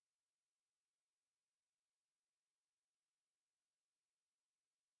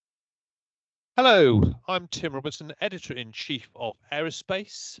Hello, I'm Tim Robinson, Editor-in-Chief of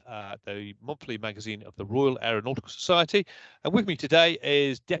AEROSPACE, the monthly magazine of the Royal Aeronautical Society. And with me today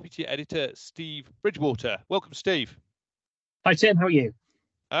is Deputy Editor Steve Bridgewater. Welcome, Steve. Hi, Tim. How are you?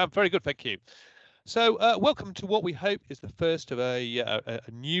 Very good, thank you. So welcome to what we hope is the first of a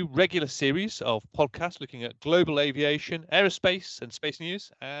new regular series of podcasts looking at global aviation, aerospace and space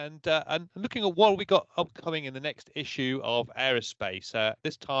news, and looking at what we got upcoming in the next issue of Aerospace,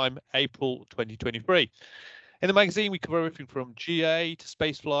 this time April 2023. In the magazine, we cover everything from GA to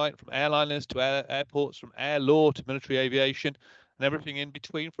spaceflight, from airliners to airports, from air law to military aviation, and everything in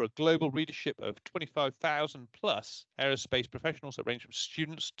between for a global readership of 25,000 plus aerospace professionals that range from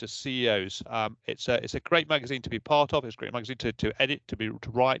students to CEOs. It's a great magazine to be part of. It's a great magazine to edit, to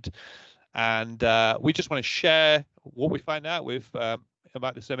write, and we just want to share what we find out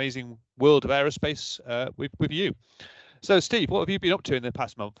about this amazing world of aerospace with you. So, Steve, what have you been up to in the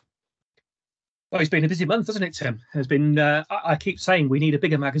past month? Well, it's been a busy month, hasn't it, Tim? There's been. I keep saying we need a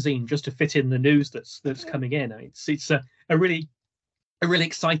bigger magazine just to fit in the news that's coming in. It's a really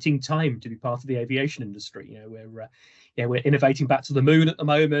exciting time to be part of the aviation industry. We're innovating back to the moon at the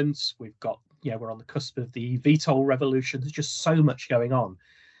moment. We're on the cusp of the VTOL revolution. There's just so much going on.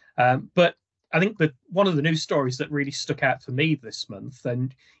 But I think that one of the news stories that really stuck out for me this month,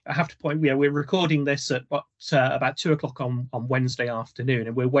 and I have to point, we're recording this at about 2:00 on Wednesday afternoon,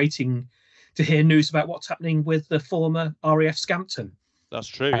 and we're waiting to hear news about what's happening with the former RAF Scampton. That's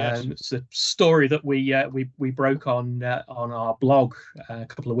true. Yes, it's a story that we broke on our blog a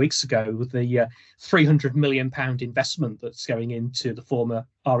couple of weeks ago with the £300 million investment that's going into the former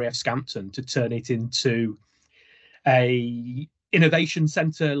RAF Scampton to turn it into a innovation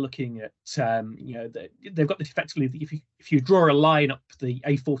centre. Looking at they've got this effectively. If you draw a line up the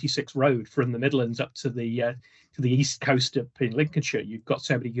A46 road from the Midlands up to the east coast up in Lincolnshire, you've got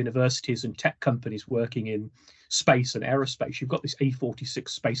so many universities and tech companies working in space and aerospace. You've got this A46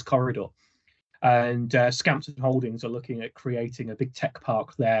 space corridor, and Scampton Holdings are looking at creating a big tech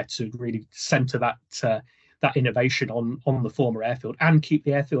park there to really centre that innovation on the former airfield and keep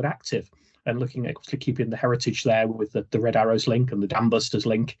the airfield active. And looking at keeping the heritage there with the Red Arrows link and the Dam Busters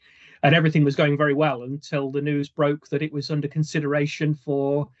link. And everything was going very well until the news broke that it was under consideration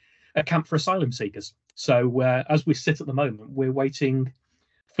for a camp for asylum seekers. So as we sit at the moment, we're waiting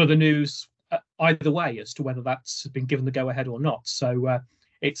for the news either way as to whether that's been given the go-ahead or not. So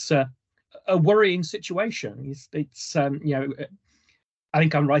it's a worrying situation. I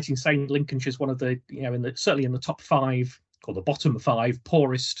think I'm right in saying Lincolnshire is one of the, certainly in the top 5 or the bottom 5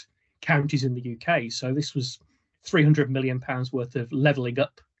 poorest counties in the UK. So this was £300 million worth of levelling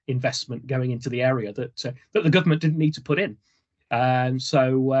up investment going into the area that the government didn't need to put in. And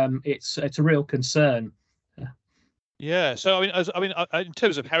so it's a real concern. Yeah. So in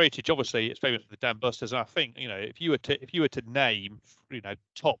terms of heritage, obviously it's famous for the Dam Busters. And I think if you were to name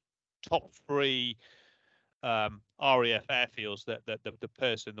top 3 RAF airfields that the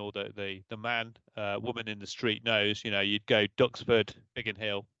person or the man, woman in the street knows, you'd go Duxford, Biggin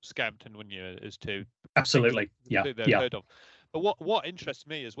Hill, Scampton, wouldn't you, as to absolutely, yeah. Heard of. But what interests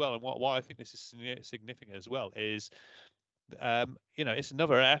me as well, and why I think this is significant as well, is it's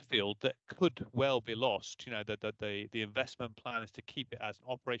another airfield that could well be lost. The investment plan is to keep it as an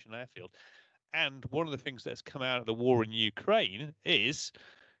operational airfield, and one of the things that's come out of the war in Ukraine is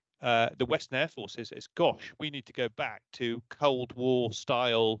the Western Air Force is gosh, we need to go back to Cold War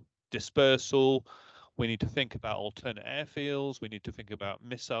style dispersal. We need to think about alternate airfields. We need to think about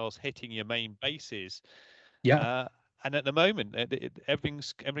missiles hitting your main bases. Yeah. And at the moment,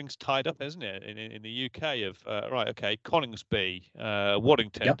 everything's tied up, isn't it? In the UK of Coningsby,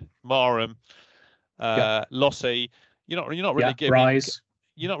 Waddington, yep. Marham, Lossy. You're not really giving. Rise.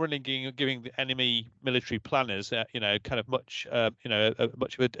 You're not really giving the enemy military planners, much of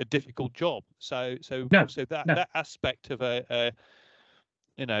a difficult job. So that aspect of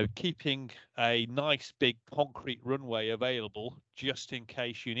keeping a nice big concrete runway available just in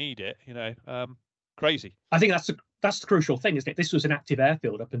case you need it, crazy. I think that's the crucial thing, isn't it? This was an active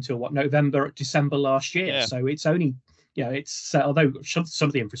airfield up until November, December last year. Yeah. So it's only. It's although some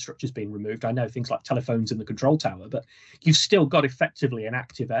of the infrastructure has been removed, I know things like telephones in the control tower, but you've still got effectively an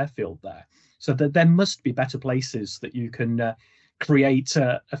active airfield there. So there must be better places that you can create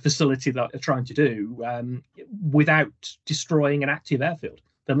a facility that are trying to do without destroying an active airfield.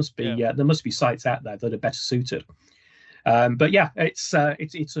 There must be sites out there that are better suited. But yeah, it's a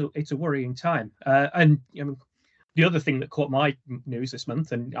worrying time. And the other thing that caught my news this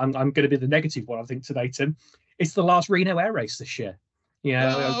month, and I'm going to be the negative one, I think, today, Tim. It's the last Reno Air Race this year.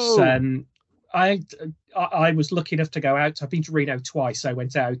 I was lucky enough to go out. I've been to Reno twice. I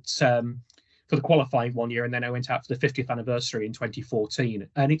went out for the qualifying one year, and then I went out for the 50th anniversary in 2014,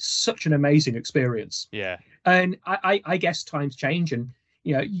 and it's such an amazing experience. Yeah. And I guess times change, and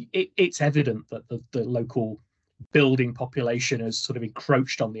it's evident that the local building population has sort of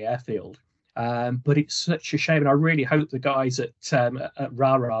encroached on the airfield. But it's such a shame, and I really hope the guys at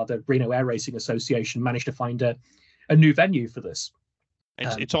RARA, the Reno Air Racing Association, managed to find a new venue for this.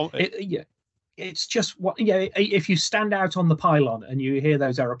 It's just if you stand out on the pylon and you hear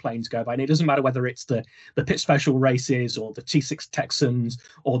those aeroplanes go by, and it doesn't matter whether it's the pit special races or the T6 Texans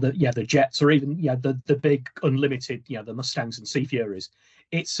or the jets, or even the big unlimited, the Mustangs and Sea Furies.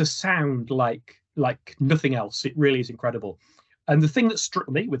 It's a sound like nothing else. It really is incredible. And the thing that struck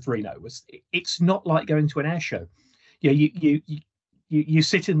me with Reno was it's not like going to an air show. You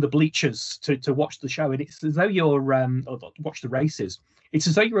sit in the bleachers to watch the show, and it's as though you're or watch the races. It's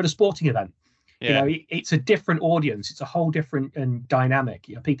as though you're at a sporting event. Yeah. It's a different audience. It's a whole different dynamic.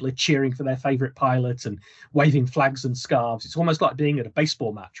 People are cheering for their favorite pilots and waving flags and scarves. It's almost like being at a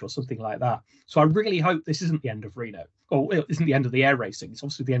baseball match or something like that. So I really hope this isn't the end of Reno, or it isn't the end of the air racing. It's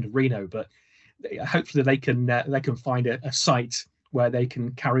obviously the end of Reno, but hopefully they can find a site where they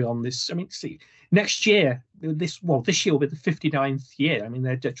can carry on this. I mean, see, next year, this year will be the 59th year. I mean,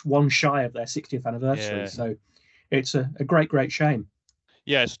 they're just one shy of their 60th anniversary. Yeah. So it's a great shame.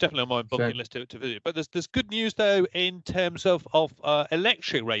 Yeah, it's definitely on my bucket list to visit. But there's good news though in terms of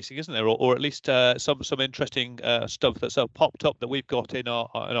electric racing, isn't there? Or at least some interesting stuff that's popped up that we've got in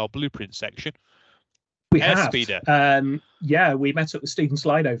our blueprint section. We Airspeeder. We met up with Stephen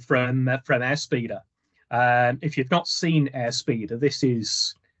Slido from Airspeeder. If you've not seen Airspeeder, this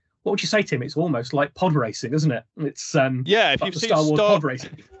is, what would you say, Tim? It's almost like pod racing, isn't it? It's if you've seen Star Wars pod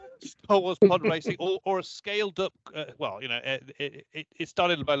racing. Star Wars pod racing, or a scaled up. It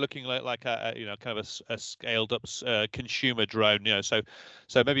started by looking like a kind of a scaled up consumer drone. So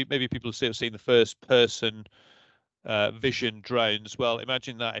maybe people have seen the first person vision drones. Well,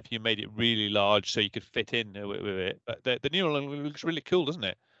 imagine that if you made it really large so you could fit in with it. But the new one looks really cool, doesn't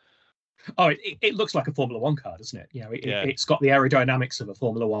it? Oh, it looks like a Formula One car, doesn't it? It's got the aerodynamics of a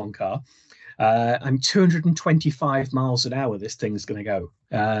Formula One car. And 225 miles an hour this thing's going to go.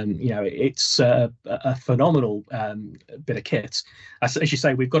 It's a phenomenal bit of kit. As you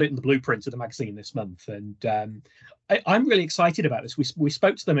say, we've got it in the blueprint of the magazine this month, and I'm really excited about this. We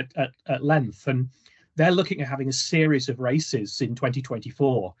spoke to them at length, and they're looking at having a series of races in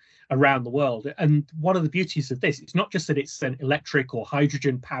 2024 around the world. And one of the beauties of this, it's not just that it's an electric or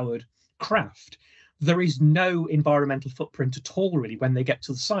hydrogen-powered craft. There is no environmental footprint at all, really, when they get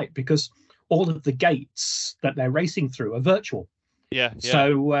to the site, because all of the gates that they're racing through are virtual. Yeah.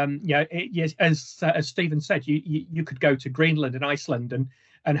 So as Stephen said, you could go to Greenland and Iceland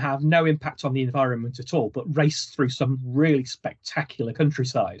and have no impact on the environment at all, but race through some really spectacular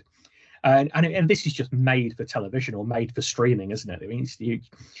countryside. And this is just made for television or made for streaming, isn't it? I mean,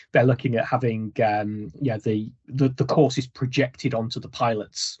 they're looking at having the courses projected onto the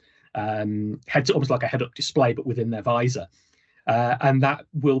pilots' heads, almost like a head-up display, but within their visor. And that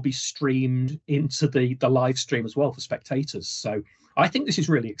will be streamed into the live stream as well for spectators. So I think this is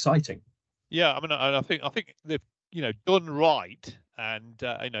really exciting. Yeah, I mean, I think they've done right. And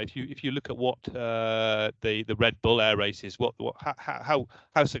if you look at what the Red Bull Air races, how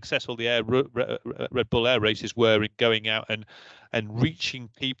successful the Red Bull Air races were in going out and reaching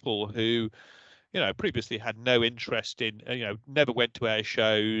people who previously had no interest in, never went to air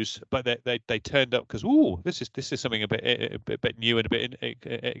shows, but they turned up because this is something a bit new and a bit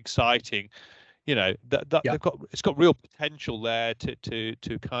exciting. It's got real potential there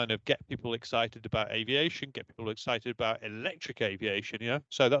to kind of get people excited about aviation, get people excited about electric aviation.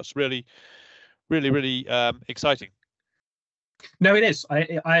 So that's really exciting. No, it is.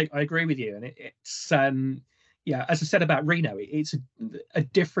 I agree with you, and it's as I said about Reno, it's a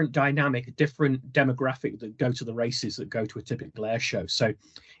different dynamic, a different demographic that go to the races that go to a typical air show. So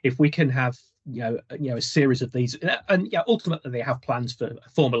if we can have a series of these, and ultimately they have plans for a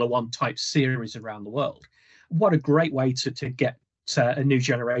Formula One type series around the world. What a great way to get a new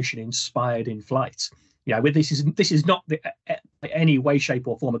generation inspired in flight. With this is not any way, shape,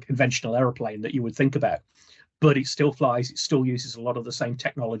 or form a conventional aeroplane that you would think about, but it still flies. It still uses a lot of the same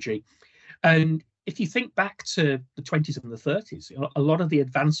technology, and if you think back to the 20s and the 30s, a lot of the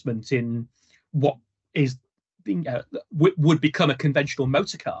advancement in what is would become a conventional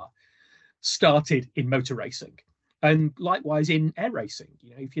motor car started in motor racing, and likewise in air racing.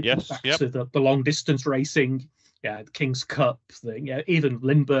 If you think back to the long distance racing, the King's Cup, even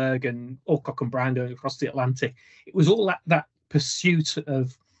Lindbergh and Alcock and Brown going across the Atlantic, it was all that pursuit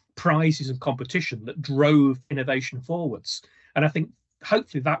of prizes and competition that drove innovation forwards. And I think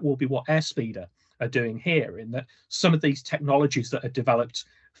hopefully that will be what Airspeeder are doing here, in that some of these technologies that are developed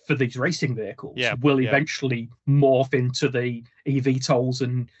for these racing vehicles will eventually morph into the eVTOLs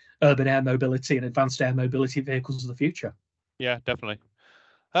and urban air mobility and advanced air mobility vehicles of the future. Yeah, definitely.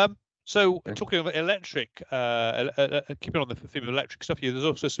 So talking of electric, keeping on the theme of electric stuff here, there's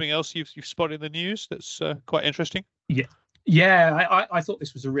also something else you've spotted in the news that's quite interesting. Yeah, I thought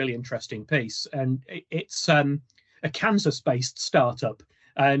this was a really interesting piece, and it's a Kansas-based startup,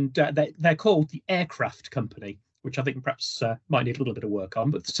 and they're called the Aircraft Company, which I think perhaps might need a little bit of work on.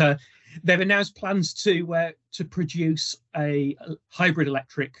 But they've announced plans to produce a hybrid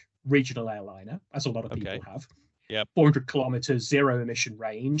electric regional airliner, as a lot of people have. 400 kilometers zero emission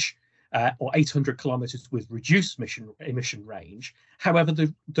range, or 800 kilometers with reduced emission range. However,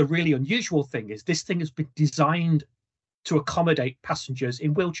 the really unusual thing is this thing has been designed to accommodate passengers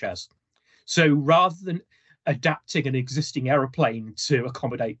in wheelchairs. So rather than adapting an existing aeroplane to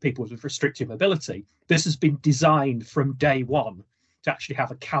accommodate people with restricted mobility, this has been designed from day one to actually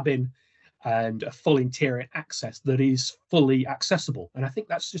have a cabin and a full interior access that is fully accessible. And I think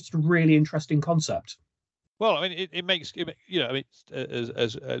that's just a really interesting concept. Well, I mean, it makes it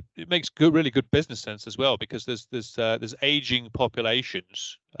makes really good business sense as well, because there's aging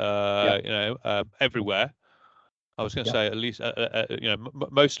populations, everywhere. I was going to say at least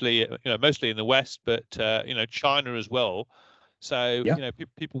mostly in the West, but China as well. So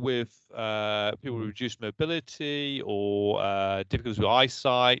people with reduced mobility or difficulties with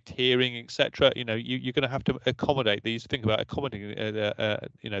eyesight, hearing, etc. You're going to have to accommodate these. Think about accommodating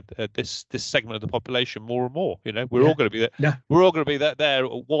this segment of the population more and more. We're all going to be there. Yeah. We're all going to be there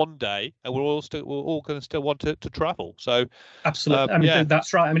one day, and we're all going to still want to travel. So absolutely, I mean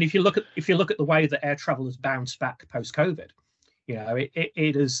that's right. I mean, if you look at the way that air travel has bounced back post-COVID,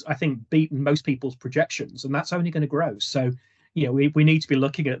 it has, I think, beaten most people's projections, and that's only going to grow. So we need to be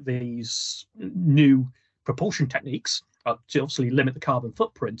looking at these new propulsion techniques to obviously limit the carbon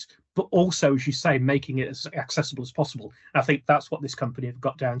footprint, but also, as you say, making it as accessible as possible. And I think that's what this company have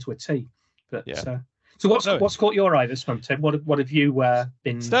got down to a T. But so what's caught your eye this month, Tim? What have you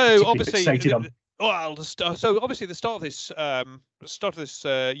been fixated on? Well, so obviously the start of this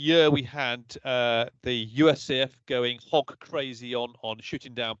year, we had the USAF going hog crazy on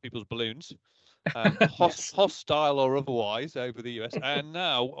shooting down people's balloons. Hostile or otherwise over the US, and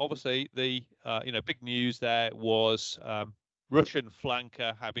now obviously the big news there was Russian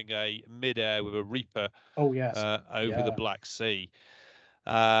flanker having a mid-air with a Reaper over the Black Sea,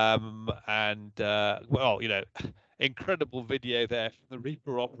 incredible video there from the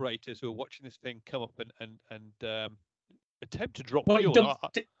Reaper operators who are watching this thing come up and attempt to drop fuel.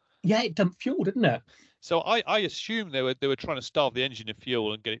 It dumped fuel, didn't it? So I assume they were trying to starve the engine of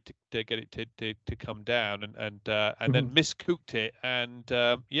fuel and get it to come down, and then miscooked it and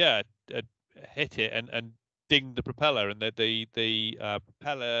hit it and dinged the propeller, and the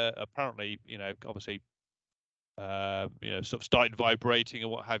propeller apparently obviously sort of started vibrating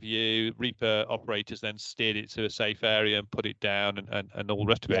and what have you. Reaper operators then steered it to a safe area and put it down and all the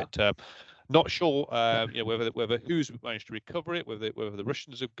rest of it. Not sure whether who's managed to recover it, whether the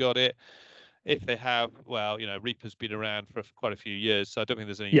Russians have got it. If they have, well, Reaper's been around for quite a few years, so I don't think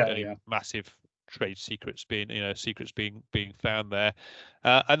there's any massive trade secrets being found there.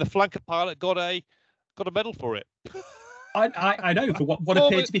 And the flanker pilot got a medal for it. I know, for what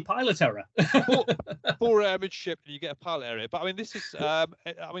appeared to be pilot error. Poor airmanship, and you get a pilot error. But I mean, this is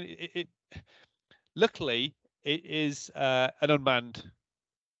luckily it is an unmanned.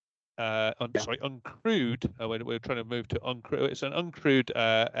 Uncrewed. We're trying to move to uncrewed. It's an uncrewed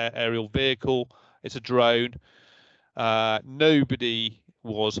aerial vehicle. It's a drone. Nobody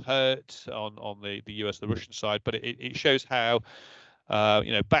was hurt on the US, the Russian side, but it shows how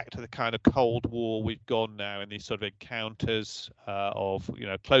back to the kind of Cold War we've gone now in these sort of encounters of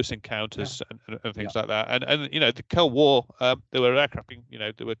close encounters and things like that. And the Cold War, there were aircraft being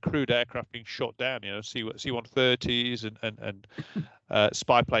there were crewed aircraft being shot down. C-130s and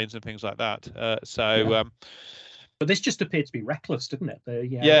spy planes and things like that. But this just appeared to be reckless, didn't it?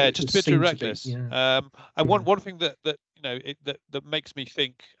 It just appeared to be reckless. And one thing that makes me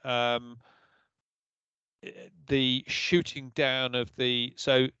think the shooting down of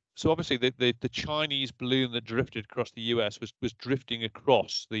so obviously the Chinese balloon that drifted across the US was drifting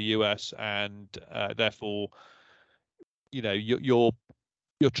across the US, and therefore you're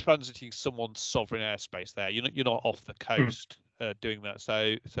transiting someone's sovereign airspace there. You're not off the coast doing that.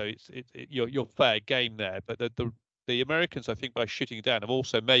 So you're fair game there. But the Americans, I think, by shooting it down, have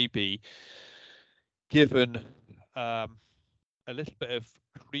also maybe given a little bit of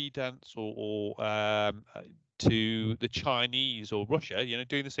credence or to the Chinese or Russia,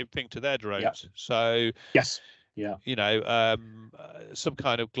 doing the same thing to their drones. Yeah. So yes, yeah, some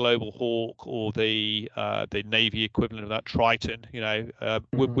kind of global hawk or the Navy equivalent of that Triton,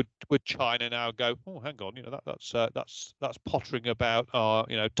 would China now go, oh, hang on, that's pottering about our,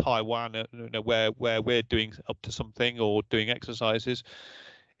 Taiwan, where we're doing up to something or doing exercises.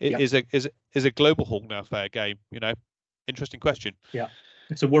 Is a global hawk now fair game? Interesting question. Yeah,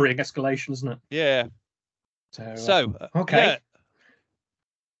 it's a worrying escalation, isn't it? Yeah. So okay. Yeah.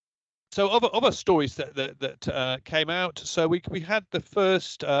 So other stories that came out. So we had the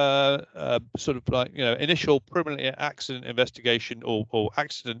first sort of like initial preliminary accident investigation or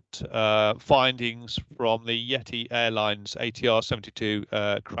accident findings from the Yeti Airlines ATR 72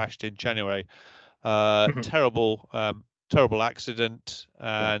 crashed in January. Terrible accident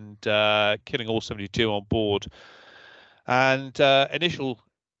and killing all 72 on board. And initial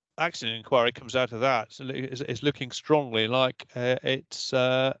accident inquiry comes out of that. So it's looking strongly like it's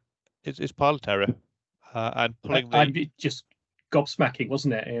pilot error and pulling I'd just gobsmacking,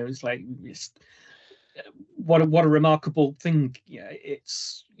 wasn't it? It was like what a remarkable thing. Yeah,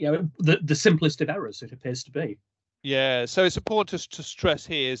 it's the simplest of errors, it appears to be. Yeah, so it's important to stress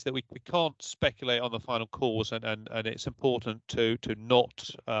here is that we can't speculate on the final cause, and it's important to not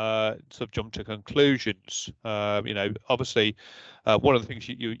sort of jump to conclusions. Obviously, one of the things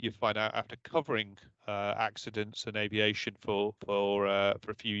you find out after covering accidents and aviation for a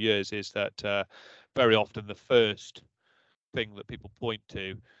few years is that very often the first thing that people point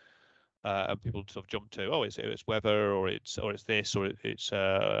to and people sort of jump to, oh, it's weather, or it's this, or it's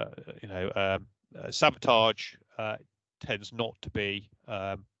sabotage. Tends not to be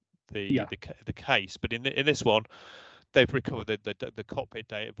the case, but in this one, they've recovered the cockpit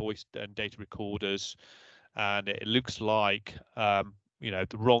data, voice and data recorders, and it looks like the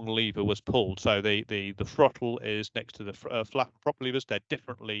wrong lever was pulled. So the throttle is next to the flap and prop levers. They're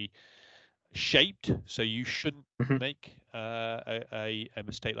differently shaped, so you shouldn't make a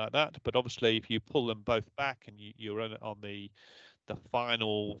mistake like that. But obviously, if you pull them both back and you run it on the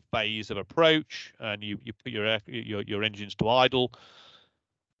final phase of approach and you put your engines to idle,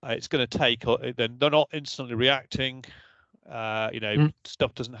 it's going to take. They're not instantly reacting.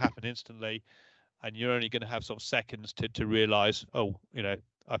 Stuff doesn't happen instantly, and you're only going to have sort of seconds to realize, oh, I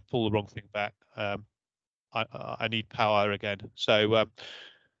pulled the wrong thing back. I need power again. So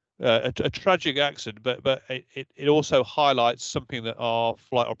a tragic accident, but it also highlights something that our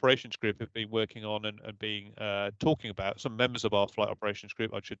flight operations group have been working on and being talking about. Some members of our flight operations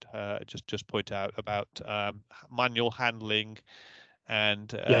group, I should just point out, about manual handling and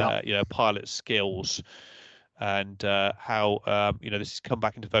pilot skills, and how this has come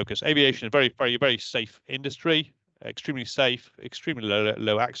back into focus. Aviation is a very, very, very safe industry, extremely safe, extremely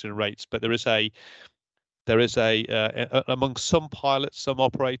low accident rates, but there is among some pilots, some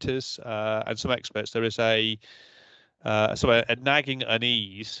operators, and some experts, there is a nagging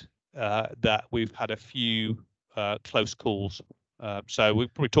unease that we've had a few close calls. So we'll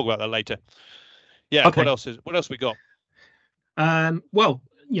probably talk about that later. Yeah. Okay. What else we got? Well,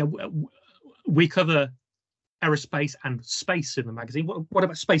 we cover aerospace and space in the magazine. What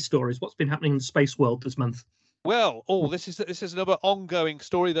about space stories? What's been happening in the space world this month? Well, this is another ongoing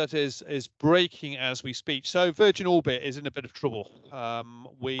story that is breaking as we speak. So Virgin Orbit is in a bit of trouble. Of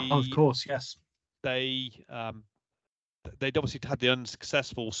course, yes. They'd obviously had the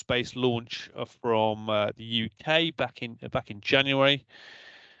unsuccessful space launch from the UK back in January,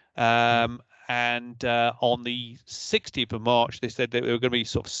 and on the 60th of March, they said that they were going to be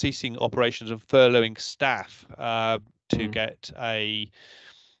sort of ceasing operations and furloughing staff to get a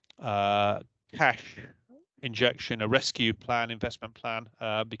cash injection, a rescue plan, investment plan,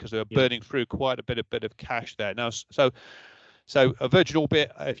 because they were burning through quite a bit of cash there. Now, so Virgin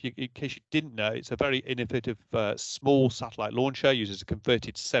Orbit, in case you didn't know, it's a very innovative small satellite launcher, uses a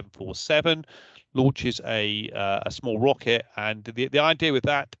converted 747, launches a small rocket, and the idea with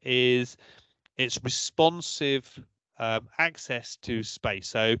that is it's responsive access to space.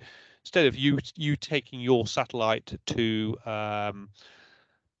 So instead of you taking your satellite to kind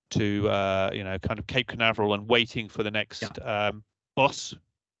of Cape Canaveral and waiting for the next bus,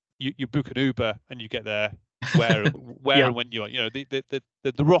 you book an Uber and you get there where and when you want. The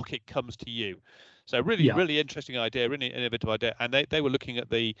rocket comes to you. So really interesting idea, really innovative idea. And they were looking at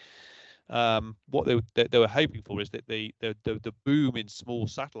the what they were hoping for is that the boom in small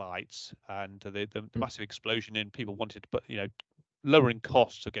satellites and the massive explosion in people wanted to put lowering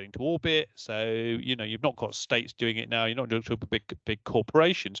costs of getting to orbit. So you've not got states doing it now. You're not doing it with big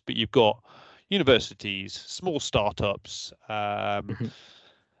corporations, but you've got universities, small startups,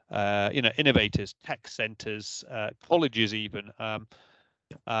 innovators, tech centers, colleges, even.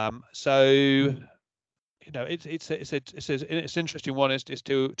 So it's an interesting one as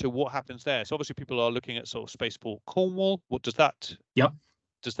to what happens there. So obviously people are looking at sort of Spaceport Cornwall. What does that? Yep.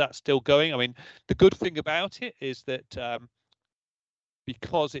 Does that still going? I mean, the good thing about it is that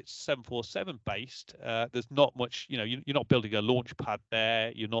because it's 747 based, there's not much. You're not building a launch pad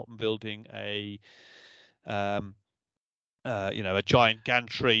there. You're not building a a giant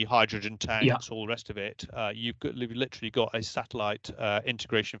gantry, hydrogen tanks, all the rest of it. You've literally got a satellite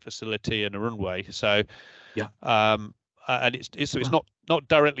integration facility and a runway. So, and it's not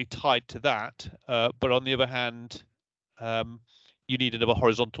directly tied to that. But on the other hand, you need another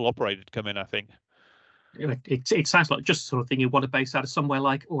horizontal operator to come in, I think. It sounds like just the sort of thing you want to base out of somewhere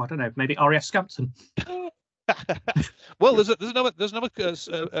like, I don't know, maybe RAF Scampton. Well, there's another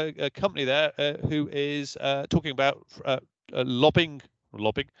company there who is talking about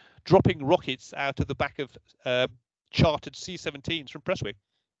dropping rockets out of the back of chartered C-17s from Prestwick.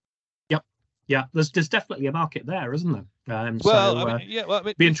 Yep. Yeah, there's definitely a market there, isn't there?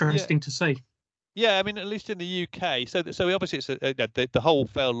 Be interesting to see. Yeah, I mean, at least in the UK. So obviously it's the whole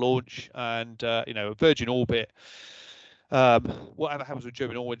failed launch and Virgin Orbit. Whatever happens with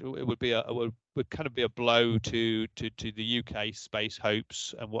German Orbit, it would kind of be a blow to the UK space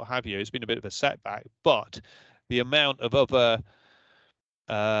hopes and what have you. It's been a bit of a setback, but the amount of other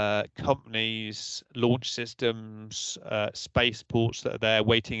companies, launch systems, spaceports that are there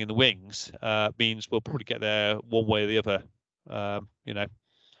waiting in the wings means we'll probably get there one way or the other.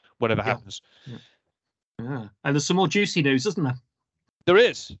 Whatever happens. Yeah. And there's some more juicy news, isn't there? There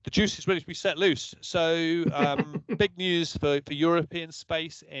is. The juice is ready to be set loose. So big news for European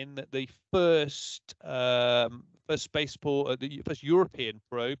space in that the first spaceport, the first European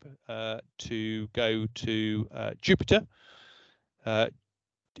probe to go to Jupiter,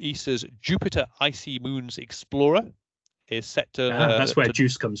 ESA's Jupiter Icy Moons Explorer is set to. That's where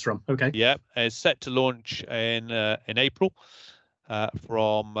juice comes from. Okay. Yeah, is set to launch in April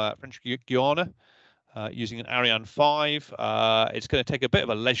from French Guiana. Using an Ariane 5. It's going to take a bit of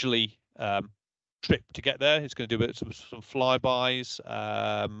a leisurely trip to get there. It's going to do some flybys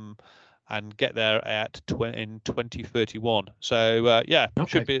and get there in 2031. So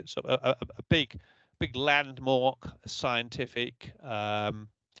should be a big landmark scientific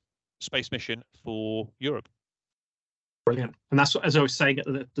space mission for Europe. Brilliant. And that's, as I was saying at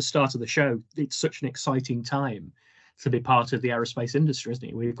the start of the show, it's such an exciting time to be part of the aerospace industry, isn't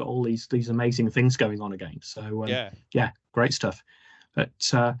it? We've got all these amazing things going on again. So great stuff. But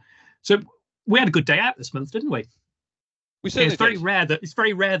so we had a good day out this month, didn't we? It's very rare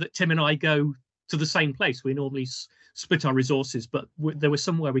that Tim and I go to the same place. We normally split our resources, but there was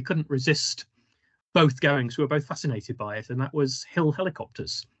somewhere we couldn't resist both going, so we were both fascinated by it, and that was Hill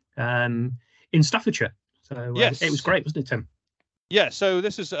Helicopters in Staffordshire. So it was great, wasn't it, Tim? Yeah, so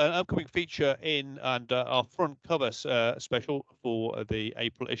this is an upcoming feature in and our front cover special for the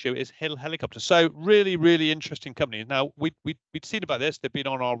April issue is Hill Helicopters. So really, really interesting company. Now, we'd seen about this. They've been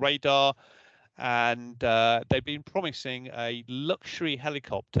on our radar, and they've been promising a luxury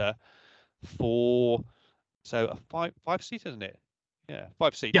helicopter for a five-seat, isn't it? Yeah,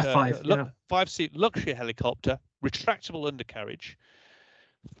 5-seat. Yeah, 5-seat luxury helicopter, retractable undercarriage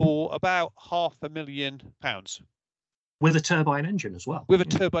for about £500,000. With a turbine engine as well. With a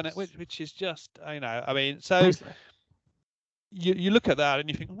turbine, which is just, I mean, so you look at that and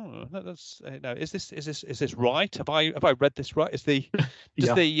you think, that's, is this right? Have I read this right? Is the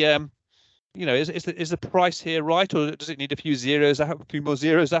is the price here right, or does it need a few more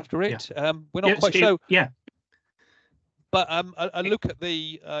zeros after it? Yeah. We're not quite sure. Yeah. But I look at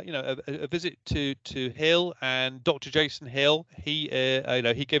the a visit to Hill and Dr. Jason Hill. He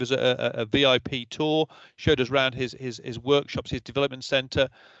gave us a VIP tour, showed us around his workshops, his development center,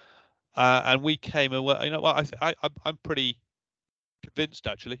 and we came away. I'm pretty convinced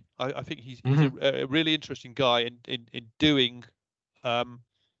actually. I think he's a really interesting guy in doing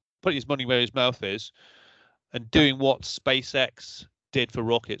putting his money where his mouth is and doing what SpaceX did for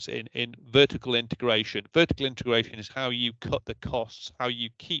rockets in vertical integration. Vertical integration is how you cut the costs, how you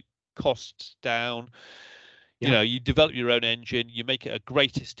keep costs down. You develop your own engine, you make it a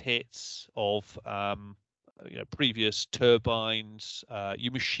greatest hits of previous turbines. You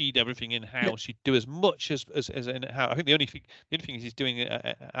machine everything in house. You do as much as in house. I think the only thing is he's doing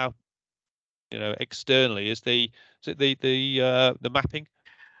out externally is the mapping.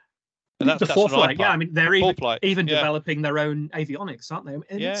 And that's the foreflight, yeah. I mean, they're even developing their own avionics, aren't they? And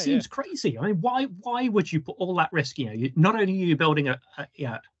it seems crazy. I mean, why would you put all that risk? Not only are you building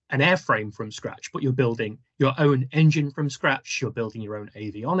an airframe from scratch, but you're building your own engine from scratch. You're building your own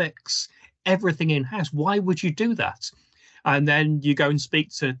avionics, everything in-house. Why would you do that? And then you go and speak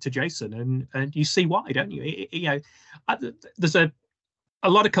to Jason, and you see why, don't you? There's a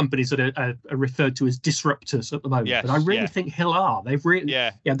lot of companies that are referred to as disruptors at the moment, Yes, but I really think Hill are. They've really,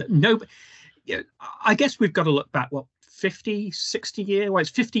 I guess we've got to look back, 50, 60 years? Well,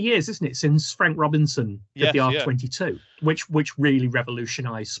 it's 50 years, isn't it, since Frank Robinson did the R-22, which really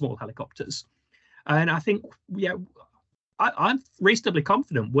revolutionized small helicopters. And I think, I'm reasonably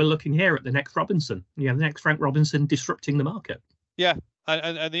confident we're looking here at the next Robinson, the next Frank Robinson disrupting the market. Yeah.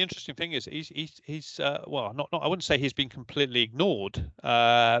 And the interesting thing is he's not I wouldn't say he's been completely ignored,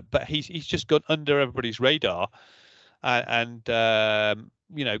 but he's just gone under everybody's radar, and gone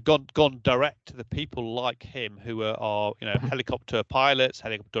direct to the people like him who are helicopter pilots,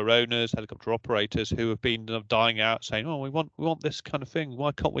 helicopter owners, helicopter operators who have been dying out saying, oh, we want this kind of thing,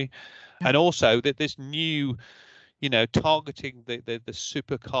 why can't we? And also that this new targeting the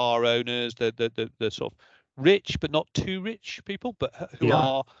supercar owners, the sort of rich but not too rich people, but who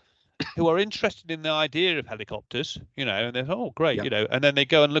are interested in the idea of helicopters, and they're great, and then they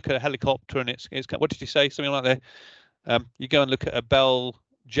go and look at a helicopter and it's what did you say, something like that, you go and look at a Bell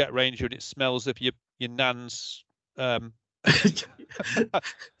Jet Ranger and it smells of your nan's your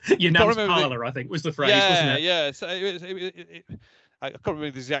nan's parlor, I think was the phrase, wasn't it? Yeah, so I can't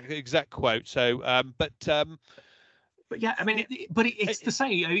remember the exact quote, so but yeah, I mean, it's to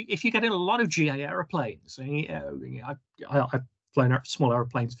say, if you get in a lot of GA aeroplanes, I've flown small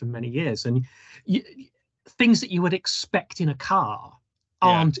aeroplanes for many years, and things that you would expect in a car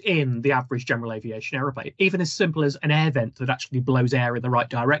aren't in the average general aviation aeroplane. Even as simple as an air vent that actually blows air in the right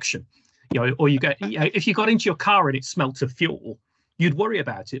direction, or you get, if you got into your car and it smelt of fuel, you'd worry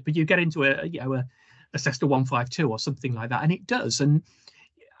about it. But you get into a Cessna 152 or something like that, and it does. And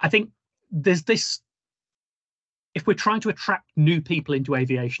I think there's this. If we're trying to attract new people into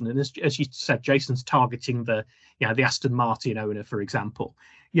aviation, and as you said, Jason's targeting the Aston Martin owner, for example,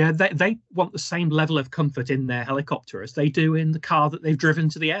 they want the same level of comfort in their helicopter as they do in the car that they've driven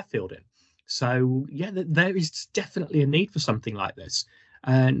to the airfield in. So there is definitely a need for something like this,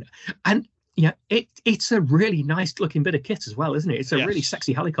 and it's a really nice looking bit of kit as well, isn't it? It's a really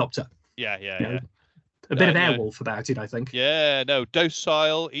sexy helicopter. Yeah. A bit of Airwolf about it, I think. Yeah, no,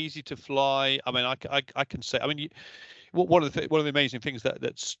 docile, easy to fly. I mean, I can say. I mean, one of the amazing things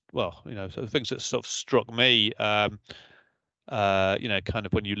that's the things that sort of struck me, kind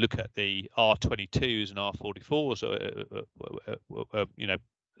of when you look at the R22s and R44s,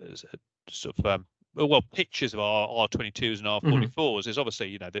 sort of pictures of our R22s and R44s is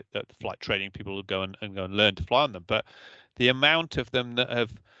obviously the flight training people will go and learn to fly on them, but the amount of them that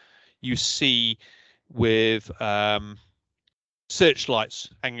you see with searchlights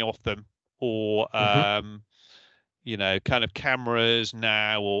hanging off them, or kind of cameras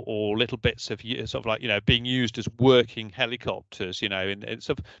now, or little bits of sort of like being used as working helicopters, and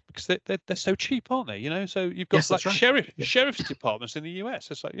sort of, because they're so cheap, aren't they? So you've got sheriff's departments in the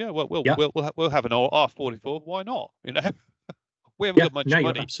US. It's like we'll have an R44. Why not? We haven't got much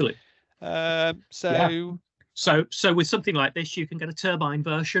money. Absolutely. So with something like this, you can get a turbine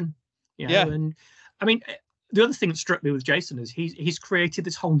version. And I mean, the other thing that struck me with Jason is he's created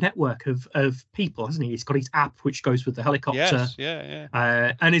this whole network of people, hasn't he? He's got his app which goes with the helicopter. Yes,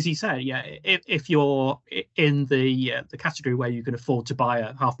 and as he said, if you're in the category where you can afford to buy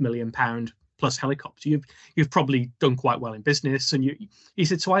a £500,000 plus helicopter, you've probably done quite well in business. And he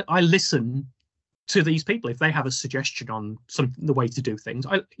said, so I listen to these people if they have a suggestion on the way to do things.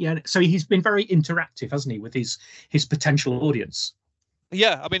 So he's been very interactive, hasn't he, with his potential audience.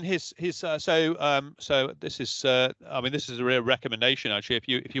 Yeah, I mean his so this is this is a real recommendation actually.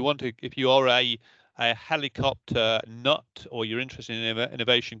 If you are a helicopter nut, or you're interested in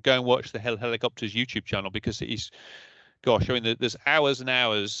innovation, go and watch the Helicopters YouTube channel, because there's hours and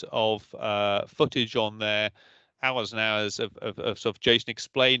hours of footage on there, hours and hours of sort of Jason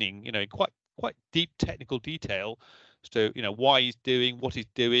explaining quite deep technical detail as to why he's doing what he's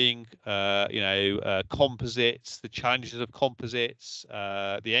doing, composites, the challenges of composites,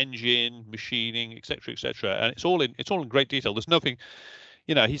 the engine, machining, etc., and it's all in great detail. There's nothing,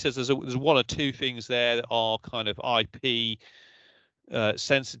 he says there's one or two things there that are kind of IP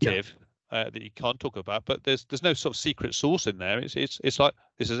sensitive that you can't talk about, but there's no sort of secret sauce in there. It's like,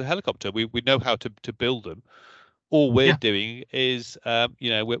 this is a helicopter. We know how to build them. All we're doing is,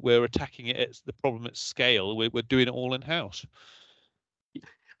 we're attacking it at the problem at scale. We're doing it all in house.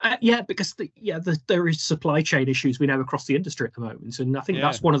 Because there is supply chain issues we know across the industry at the moment, and I think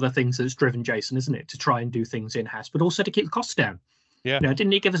that's one of the things that's driven Jason, isn't it, to try and do things in house, but also to keep the costs down. Yeah.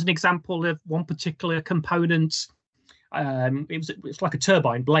 Didn't he give us an example of one particular component? It's like a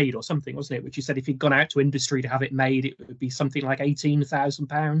turbine blade or something, wasn't it? Which he said if he'd gone out to industry to have it made, it would be something like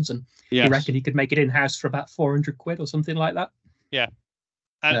 £18,000, and he reckoned he could make it in house for about 400 quid or something like that. Yeah,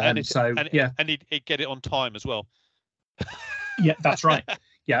 and he'd get it on time as well. Yeah, that's right.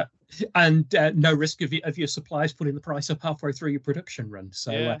 Yeah, and no risk of your suppliers putting the price up halfway through your production run.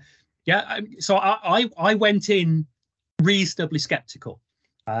 So so I went in reasonably skeptical.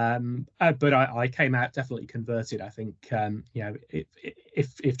 But I came out definitely converted. I think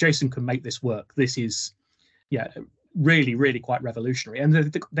if Jason can make this work, this is really quite revolutionary.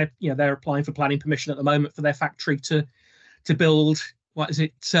 And they're applying for planning permission at the moment for their factory to build. What is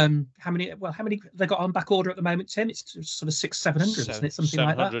it? How many they got on back order at the moment, Tim? It's sort of 600-700, isn't it? Something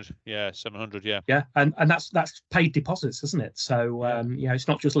like that. Yeah, 700. Yeah. Yeah, and that's paid deposits, isn't it? So it's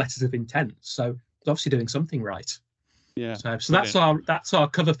not just letters of intent. So it's obviously doing something right. Yeah. So that's our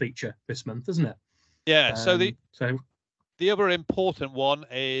cover feature this month, isn't it? Yeah. The other important one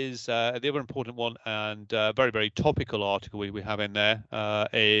is and very, very topical article we have in there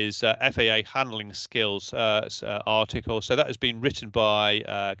is FAA handling skills article. So that has been written by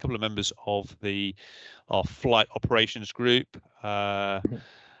a couple of members of our flight operations group. And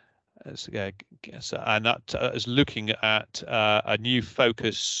that is looking at a new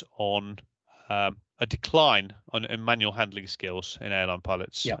focus on a decline in manual handling skills in airline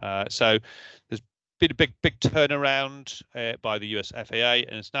pilots. Yeah. So there's been a big turnaround by the US FAA,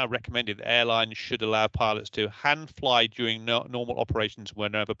 and it's now recommended that airlines should allow pilots to hand fly during normal operations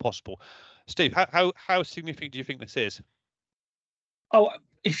whenever possible. Steve, how significant do you think this is? Oh,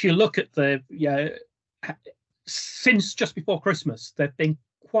 if you look at since just before Christmas, there've been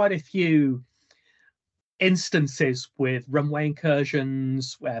quite a few instances with runway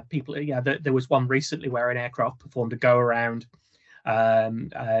incursions where people, there was one recently where an aircraft performed a go around,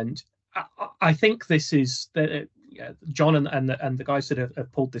 and I think this is John and the guys that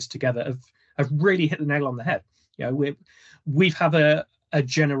have pulled this together have really hit the nail on the head. We've have a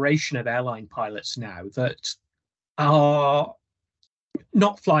generation of airline pilots now that are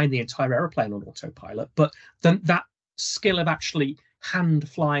not flying the entire aeroplane on autopilot, but then that skill of actually hand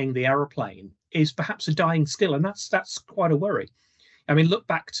flying the aeroplane is perhaps a dying skill, and that's quite a worry. I mean, look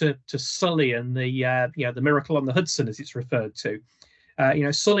back to Sully and the Miracle on the Hudson, as it's referred to.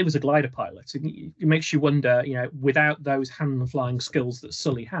 Sully was a glider pilot. It makes you wonder, without those hand flying skills that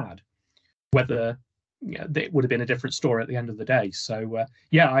Sully had, whether it would have been a different story at the end of the day. So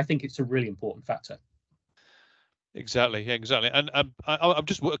I think it's a really important factor. Exactly. And I'm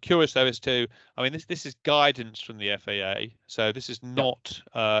just curious though as to, I mean, this is guidance from the FAA, so this is not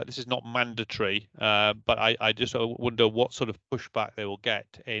mandatory. But I just wonder what sort of pushback they will get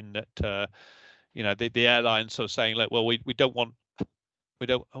in that. The airlines sort of saying, like, well, we don't,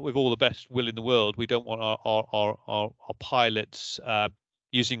 with all the best will in the world, we don't want our pilots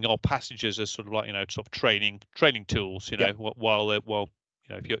using our passengers as sort of like sort of training tools, while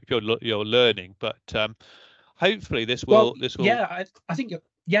if you're learning, but. Hopefully this will. Yeah, I think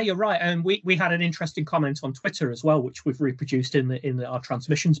you're right. And we had an interesting comment on Twitter as well, which we've reproduced in our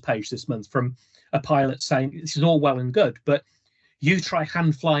transmissions page this month, from a pilot saying this is all well and good, but you try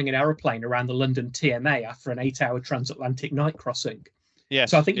hand flying an aeroplane around the London TMA after an 8-hour transatlantic night crossing. Yeah.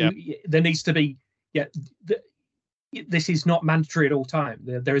 So I think there needs to be this is not mandatory at all time.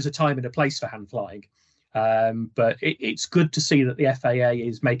 There is a time and a place for hand flying, but it's good to see that the FAA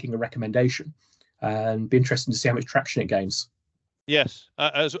is making a recommendation. And be interesting to see how much traction it gains. Yes,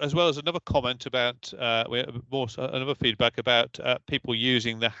 as well as another comment about another feedback about people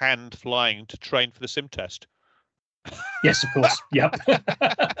using the hand flying to train for the sim test. Yes, of course. Yep.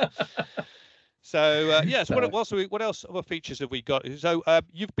 So what else other features have we got? So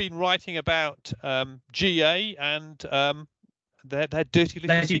you've been writing about GA and their dirty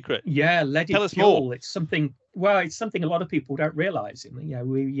little secret. Yeah, leaded Tell us fuel. more. It's something a lot of people don't realise.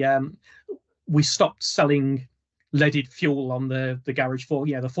 We stopped selling leaded fuel on the garage floor,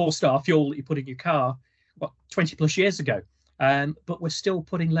 the 4-star fuel that you put in your car, 20 plus years ago. But we're still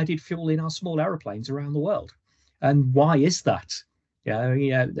putting leaded fuel in our small aeroplanes around the world. And why is that?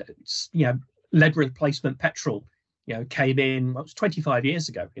 Lead replacement petrol, came in 25 years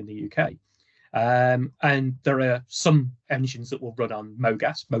ago in the UK. And there are some engines that will run on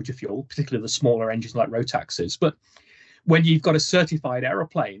MOGAS, motor fuel, particularly the smaller engines like Rotaxes. But when you've got a certified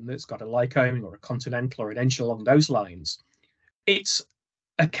aeroplane that's got a Lycoming or a Continental or an engine along those lines, it's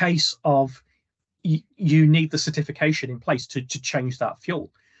a case of you need the certification in place to change that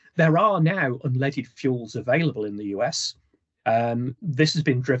fuel. There are now unleaded fuels available in the US. This has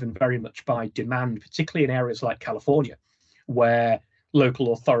been driven very much by demand, particularly in areas like California, where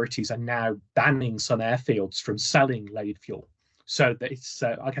local authorities are now banning some airfields from selling leaded fuel. So that it's,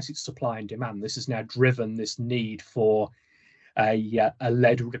 I guess it's supply and demand. This has now driven this need for a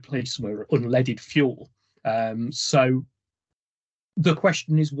lead replacement or unleaded fuel. So the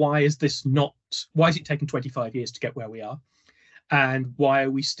question is, why is it taking 25 years to get where we are? And why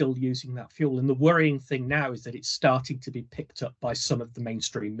are we still using that fuel? And the worrying thing now is that it's starting to be picked up by some of the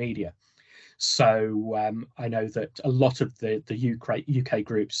mainstream media. So I know that a lot of the UK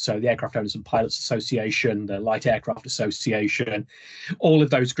groups, so the Aircraft Owners and Pilots Association, the Light Aircraft Association, all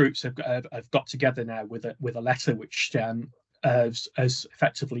of those groups have got together now with a letter which has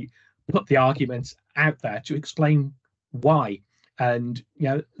effectively put the argument out there to explain why. And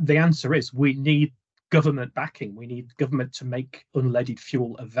the answer is we need government backing. We need government to make unleaded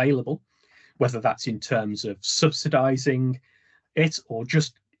fuel available, whether that's in terms of subsidizing it or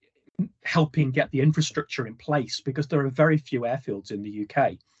just helping get the infrastructure in place, because there are very few airfields in the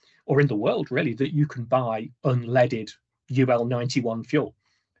UK or in the world really that you can buy unleaded UL91 fuel.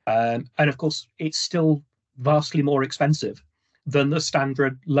 And of course, it's still vastly more expensive than the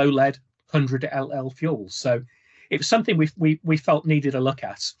standard low lead 100 LL fuel. So it was something we felt needed a look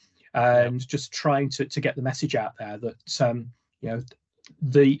at, and just trying to get the message out there that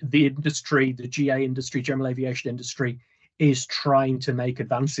the industry, the GA industry, general aviation industry, is trying to make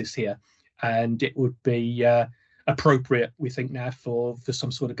advances here, and it would be appropriate, we think, now for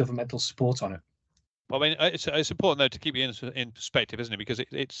some sort of governmental support on it. Well, I mean, it's important though to keep it in perspective, isn't it? Because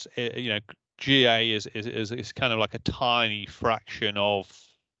it's GA is kind of like a tiny fraction of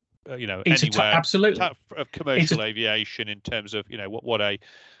anywhere absolutely of commercial aviation in terms of what a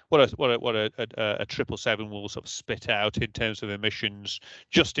 777 will sort of spit out in terms of emissions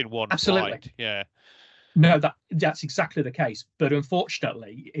just in one flight. Yeah. No, that's exactly the case. But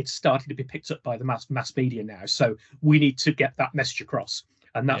unfortunately, it's starting to be picked up by the mass media now. So we need to get that message across,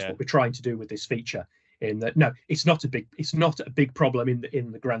 and that's what we're trying to do with this feature. In that, no, it's not a big problem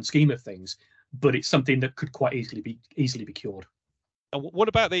in the grand scheme of things, but it's something that could quite easily be cured. And what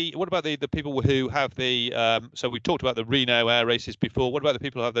about the people who have the so we talked about the Reno air races before. What about the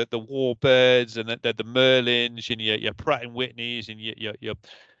people who have the Warbirds and the Merlins and your Pratt and Whitneys and your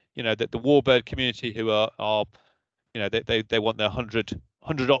the Warbird community who are they want their 100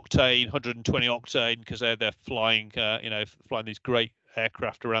 octane, 120 octane because they're flying flying these great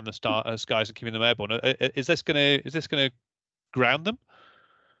aircraft around the skies and keeping them airborne. Is this gonna ground them?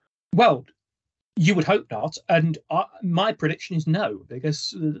 Well, you would hope not, and my prediction is no,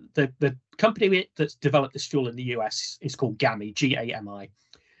 because the company that's developed this fuel in the US is called GAMI, GAMI,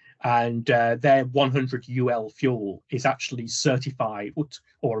 and their 100 UL fuel is actually certified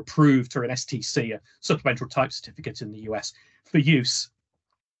or approved for an STC, a supplemental type certificate in the US, for use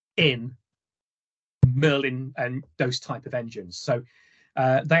in Merlin and those type of engines. So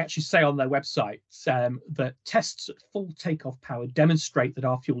they actually say on their website that tests at full takeoff power demonstrate that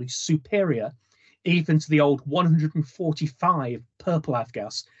our fuel is superior even to the old 145 purple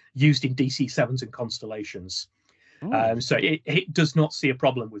avgas used in DC-7s and Constellations. So it does not see a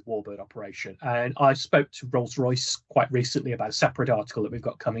problem with Warbird operation. And I spoke to Rolls-Royce quite recently about a separate article that we've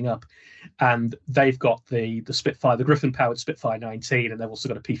got coming up, and they've got the Spitfire, the Griffin-powered Spitfire 19, and they've also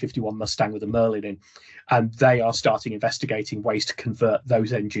got a P-51 Mustang with a Merlin in, and they are starting investigating ways to convert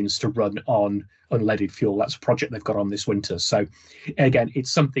those engines to run on unleaded fuel. That's a project they've got on this winter. So again,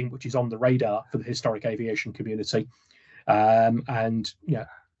 it's something which is on the radar for the historic aviation community, and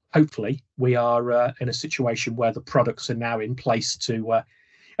hopefully we are in a situation where the products are now in place to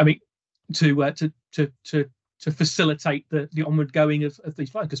facilitate the onward going of these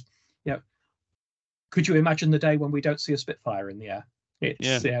flights. Because could you imagine the day when we don't see a Spitfire in the air?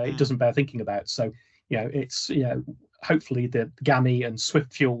 It doesn't bear thinking about. So it's hopefully the GAMI and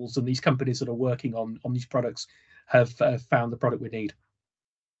Swift Fuels and these companies that are working on these products have found the product we need.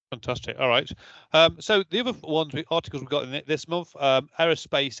 Fantastic. All right. So the other articles we've got in this month,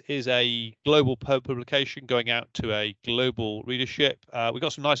 AEROSPACE is a global publication going out to a global readership. We've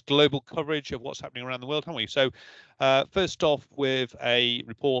got some nice global coverage of what's happening around the world, haven't we? So first off with a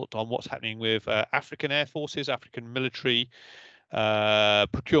report on what's happening with African air forces, African military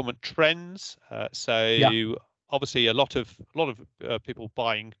procurement trends. Obviously a lot of people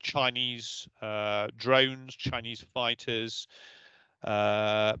buying Chinese drones, Chinese fighters,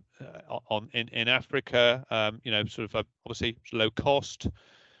 in Africa, sort of obviously low cost,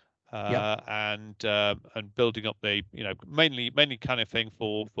 and building up the mainly kind of thing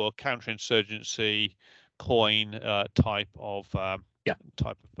for counterinsurgency, coin type of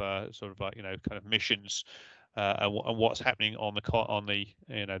sort of kind of missions, and what's happening on the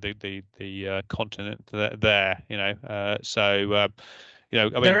continent there. I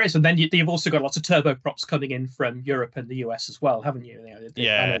mean, there is, and then you've also got lots of turboprops coming in from Europe and the US as well, haven't you? I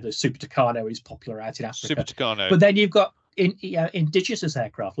know the Super Tucano is popular out in Africa. Super Tucano. But then you've got indigenous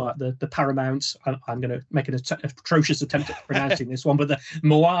aircraft like the Paramount. I'm going to make an atrocious attempt at pronouncing this one, but the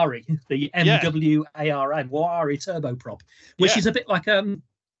Moari, the MWARM, Moari turboprop, which is a bit like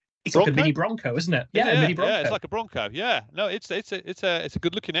it's Bronco? Like a mini Bronco, isn't it? Yeah, a mini Bronco. Yeah, it's like a Bronco. Yeah, no, it's a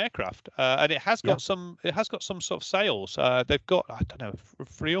good looking aircraft, and it has got some sort of sails. They've got, I don't know,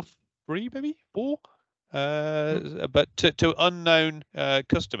 three maybe four, but to unknown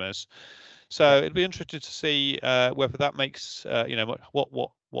customers. So it'd be interesting to see whether that makes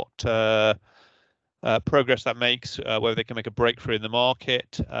what progress that makes, whether they can make a breakthrough in the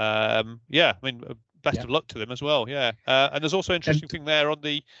market. I mean, best of luck to them as well. Yeah, and there's also an interesting thing there on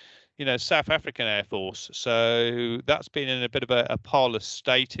the South African Air Force. So that's been in a bit of a parlous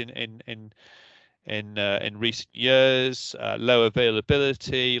state in recent years. Low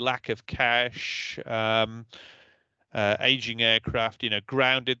availability, lack of cash. Aging aircraft,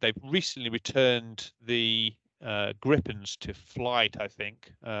 grounded. They've recently returned the Gripens to flight, I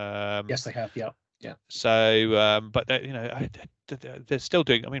think. Yes, they have. Yeah. So, but they're still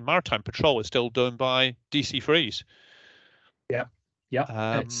doing. I mean, maritime patrol is still done by DC-3s. Yeah.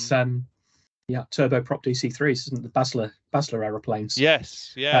 It's turboprop DC-3s, isn't the Basler aeroplanes?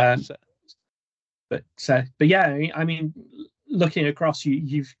 Yes. Yeah. But yeah, I mean, looking across,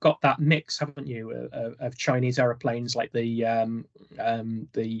 you've got that mix, haven't you, of Chinese aeroplanes like the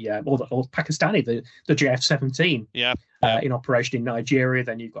Pakistani, the JF-17, in operation in Nigeria.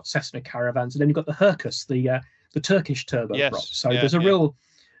 Then you've got Cessna Caravans, and then you've got the Hercus, the Turkish turboprop. So there's a real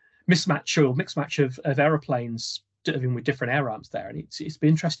mismatch of aeroplanes with different air arms there, and it's been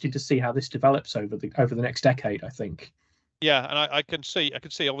interesting to see how this develops over the next decade, I think. Yeah, and I can see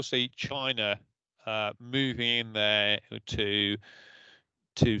obviously China moving in there to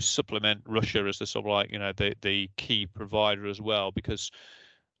supplement Russia as the sort of like the key provider as well, because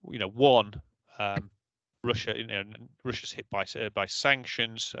Russia's hit by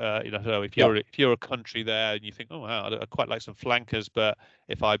sanctions. So if you're a country there and you think, oh wow, I'd quite like some flankers, but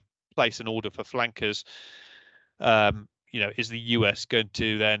if I place an order for flankers, is the US going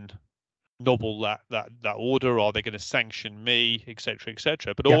to then nobble that order, or are they going to sanction me, etc.,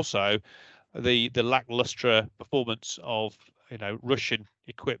 etc.? But also the lackluster performance of Russian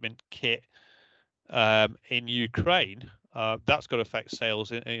equipment kit in Ukraine, that's got to affect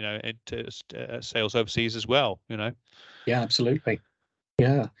sales into sales overseas as well. Yeah, absolutely.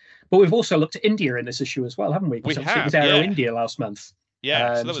 Yeah, but we've also looked at India in this issue as well, haven't we? We have. It was Aero India last month.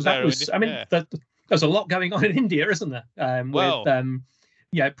 Yeah, so that was I mean, there's a lot going on in India, isn't there?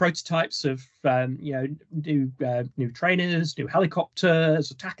 With prototypes of new trainers, new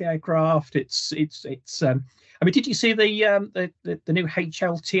helicopters, attack aircraft. It's I mean, did you see the new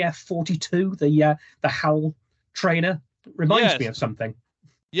HLTF-42, the HAL trainer? Reminds me of something.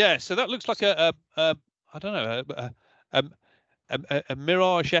 Yeah, so that looks like a I don't know, a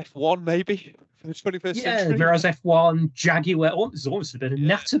Mirage F1 maybe for the 21st century. Yeah, Mirage F1, Jaguar. Oh, there's almost a bit of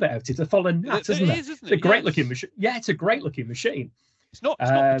NAT about it. A fallen NAT, isn't it? It's a great looking machine. Yeah, it's a great looking machine. It's not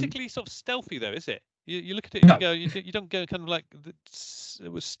particularly sort of stealthy though, is it? You look at it, and you go, you don't go kind of like it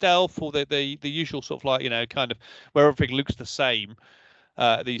was stealth or the usual sort of like kind of where everything looks the same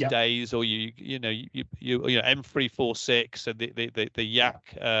these days, or you M346 and the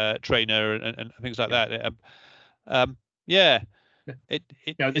Yak trainer and things like that.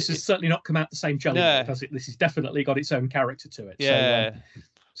 This has certainly not come out the same jelly, has it? This has definitely got its own character to it. Yeah.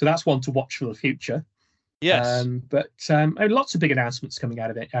 So that's one to watch for the future. Yes. But lots of big announcements coming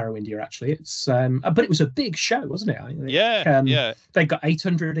out of Aero India, actually. It's but it was a big show, wasn't it? They've got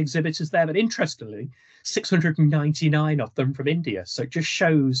 800 exhibitors there, but interestingly, 699 of them from India. So it just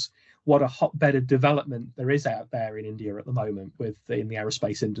shows what a hotbed of development there is out there in India at the moment in the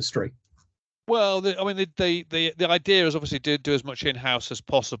aerospace industry. Well, the idea is obviously to do as much in-house as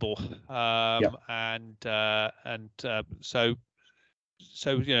possible, and so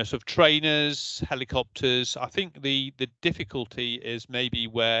sort of trainers, helicopters. I think the difficulty is maybe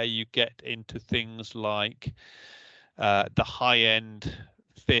where you get into things like the high-end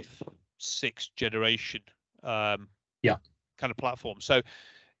 5th, 6th generation kind of platform. So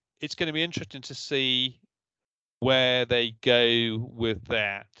it's going to be interesting to see where they go with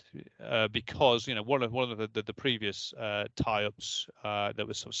that, because one of the previous tie-ups that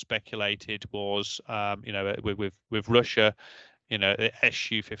was sort of speculated was with Russia. The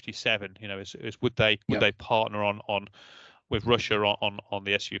Su-57. Is would they partner on with Russia on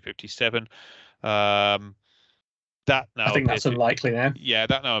the Su-57? That now I think that's unlikely now. Yeah,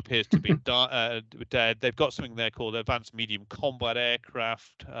 that now appears to be dead. They've got something there called Advanced Medium Combat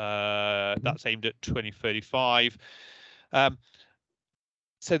Aircraft. That's aimed at 2035.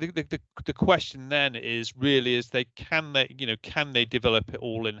 So the question then is really can they develop it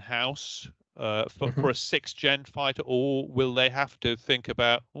all in house for a 6th gen fighter, or will they have to think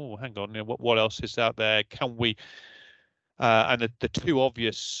about, oh, hang on, what else is out there? Can we? And the two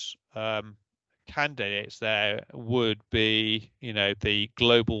obvious candidates there would be, the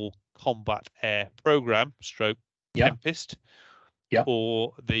Global Combat Air Program, stroke Tempest,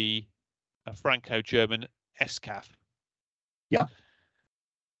 or the Franco-German SCAF. Yeah.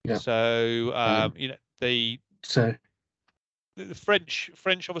 So the French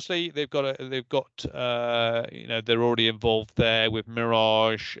obviously they're already involved there with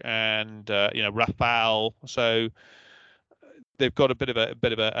Mirage and Rafale, so they've got a bit of a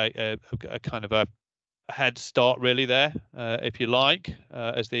kind of a head start really there, if you like,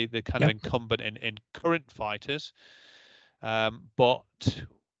 as the kind of incumbent in current fighters. But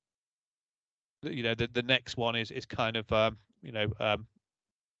the next one is kind of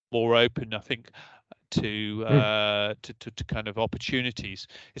more open, I think, to kind of opportunities,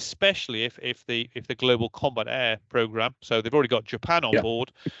 especially if the Global Combat Air Program. So they've already got Japan on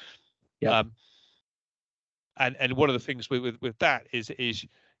board. And one of the things with that is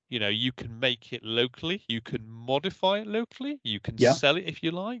you can make it locally, you can modify it locally, you can sell it if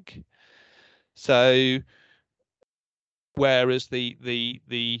you like. So whereas the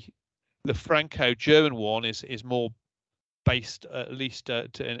Franco-German one is more based, at least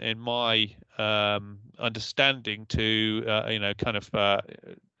in my understanding, to kind of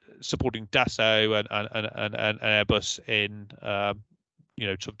supporting Dassault and Airbus in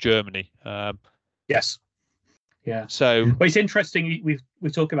sort of Germany. Yes. Yeah. So, well, it's interesting. We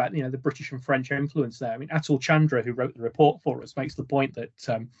talk about the British and French influence there. I mean, Atul Chandra, who wrote the report for us, makes the point that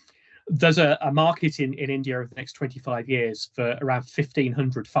there's a market in India over the next 25 years for around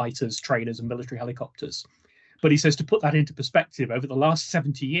 1,500 fighters, trainers, and military helicopters. But he says, to put that into perspective, over the last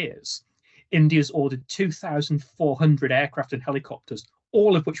 70 years, India's ordered 2,400 aircraft and helicopters,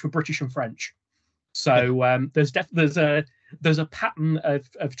 all of which were British and French. So there's a pattern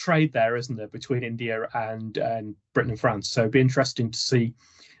of trade there, isn't there, between India and Britain and France? So it'd be interesting to see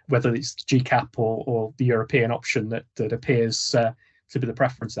whether it's GCAP or the European option that appears to be the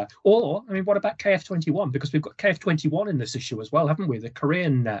preference there. Or, I mean, what about KF-21? Because we've got KF-21 in this issue as well, haven't we? The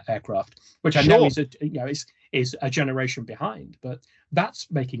Korean aircraft, which I know is a generation behind, but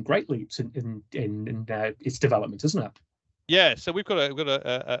that's making great leaps in its development, isn't it? Yeah. So we've got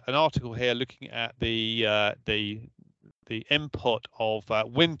an article here looking at the input of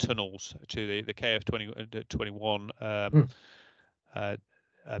wind tunnels to the KF-21.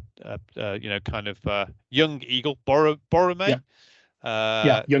 Kind of Young Eagle, Borromei.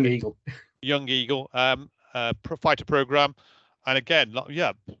 Young Eagle. Young Eagle fighter program, and again,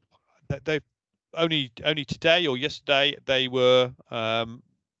 they only today or yesterday they were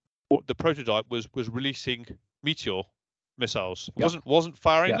the prototype was releasing Meteor missiles. Wasn't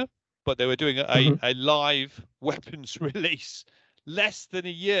firing them, but they were doing a live weapons release less than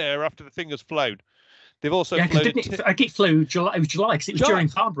a year after the thing has flown. They've also flown. It flew July. It was July because it was during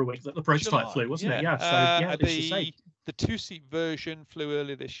Farnborough Week that the prototype flew, wasn't it? Yeah. So the 2-seat version flew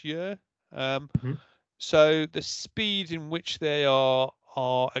earlier this year. So the speed in which they are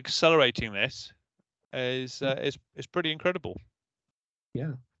accelerating this is pretty incredible.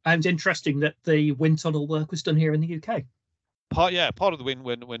 Yeah, and interesting that the wind tunnel work was done here in the UK. Part of the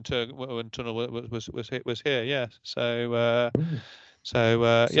wind tunnel was here. Yeah. So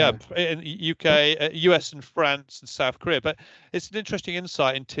in UK, US, and France, and South Korea. But it's an interesting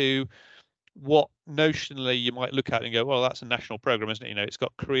insight into what notionally you might look at and go, well, that's a national program, isn't it? It's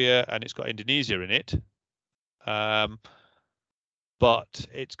got Korea and it's got Indonesia in it, but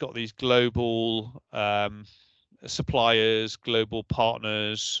it's got these global suppliers, global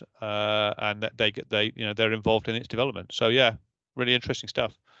partners, and that they're involved in its development. So yeah, really interesting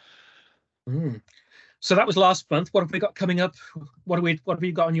stuff. So that was last month. What have we got coming up? What have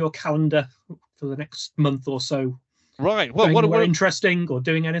you got on your calendar for the next month or so? Right. Well, what interesting or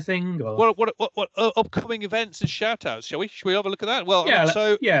doing anything? Or what upcoming events and shout outs? Shall we have a look at that? Well,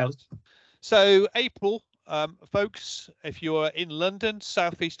 So April, folks, if you're in London,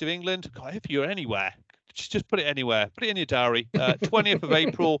 southeast of England, if you're anywhere, just put it anywhere. Put it in your diary. 20th of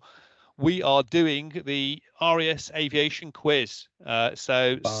April, we are doing the RES Aviation Quiz.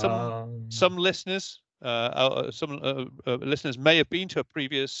 So some listeners, listeners may have been to a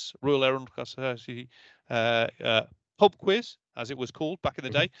previous Royal Aeronautical Society pub quiz, as it was called back in the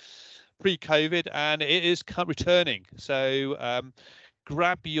day. pre-COVID, and it is returning. So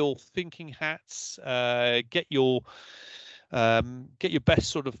grab your thinking hats, get your best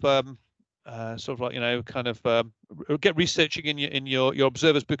sort of like, kind of get researching in your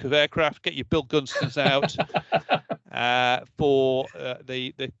observer's book of aircraft. Get your Bill Gunstons out for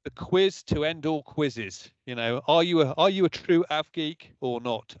the quiz to end all quizzes. Are you a true av geek or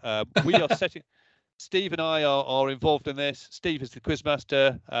not? We are setting. Steve and I are involved in this. Steve is the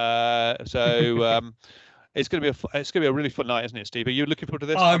quizmaster, so it's going to be a really fun night, isn't it, Steve? Are you looking forward to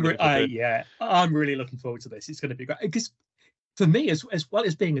this? I'm really looking forward to this. It's going to be great because for me, as well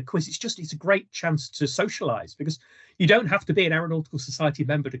as being a quiz, it's a great chance to socialise, because you don't have to be an Aeronautical Society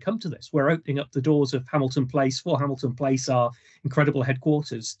member to come to this. We're opening up the doors of Hamilton Place, for Hamilton Place, our incredible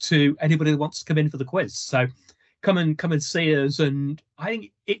headquarters, to anybody who wants to come in for the quiz. So come and see us. And I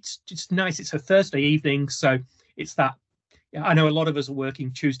think it's just nice. It's a Thursday evening, so it's that. I know a lot of us are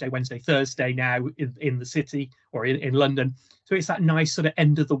working Tuesday, Wednesday, Thursday now in the city or in London. So it's that nice sort of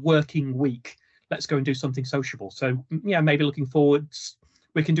end of the working week. Let's go and do something sociable. So yeah, maybe looking forward,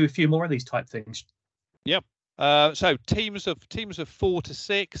 we can do a few more of these type things. Yep. So teams of 4 to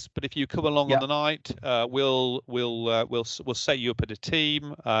 6, but if you come along on the night, we'll set you up at a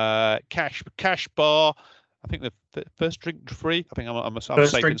team. Cash bar. I think the first drink free. I think I'm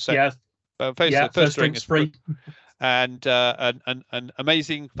first safe drink, in saying. First drink's free. And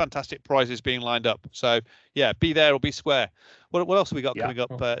amazing, fantastic prizes being lined up. So yeah, be there or be square. What else have we got coming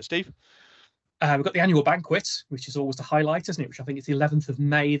up, Steve? We've got the annual banquet, which is always the highlight, isn't it? Which I think is the 11th of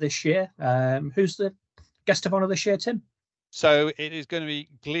May this year. Who's the guest of honour this year, Tim? So it is going to be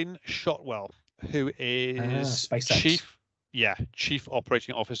Glyn Shotwell, who is Chief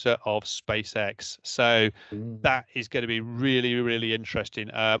Operating Officer of SpaceX. So that is going to be really, really interesting.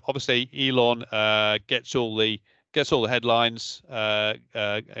 Obviously, Elon gets all the headlines.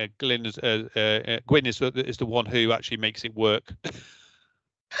 Gwyn is the one who actually makes it work.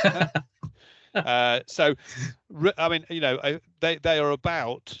 So, I mean, they are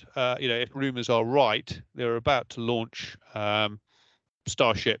about, if rumours are right, they're about to launch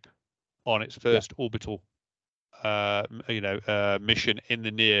Starship on its first orbital, mission in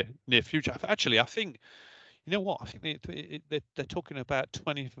the near future. Actually, I think, you know what? I think they're talking about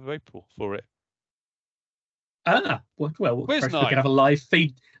 20th of April for it. Well, quiz night. We can have a live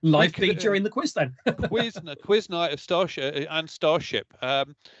feed during the quiz then. quiz night of Starship.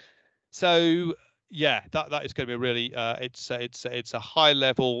 So yeah, that is going to be really it's a high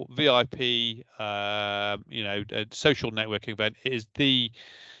level VIP social networking event. It is the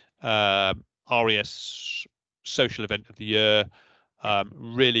RES social event of the year.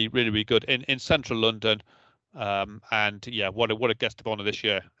 Really, really, really good in central London. And yeah, what a guest of honor this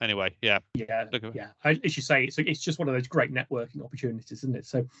year. Anyway, yeah. As you say, it's just one of those great networking opportunities, isn't it?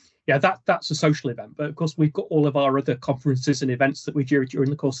 So yeah, that's a social event. But of course, we've got all of our other conferences and events that we do during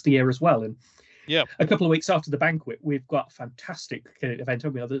the course of the year as well. And a couple of weeks after the banquet, we've got a fantastic event.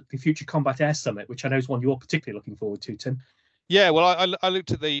 We have the Future Combat Air Summit, which I know is one you're particularly looking forward to, Tim. Yeah, well, I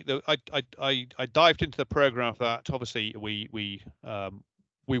looked at I dived into the program for that. Obviously, we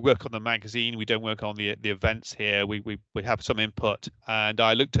work on the magazine. We don't work on the events here. We have some input, and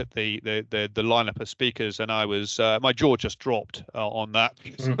I looked at the lineup of speakers, and I was my jaw just dropped on that.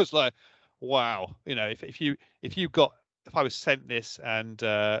 It was like, wow, if I was sent this and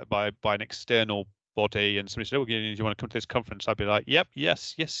by an external body, and somebody said, "Oh, do you want to come to this conference?" I'd be like, "Yep,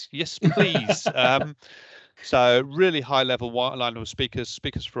 yes, please." So really high level lineup of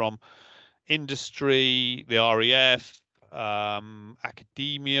speakers from industry, the RAF.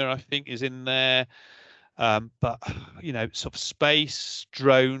 Academia, I think, is in there, but sort of space,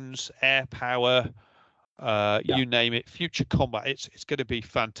 drones, air power, you name it, future combat. It's going to be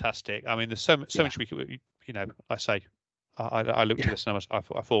fantastic. I mean, there's so much we could, I say, I looked at this and I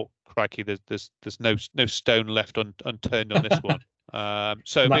thought, crikey, there's no stone left unturned on this one.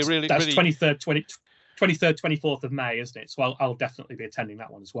 So that's, really, that's really 23rd, 24th of May, isn't it? So I'll definitely be attending that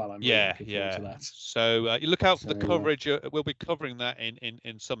one as well. I'm really looking forward to that. So you look out for the coverage. We'll be covering that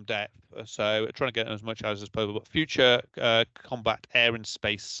in some depth. So trying to get as much as possible. But Future Combat Air and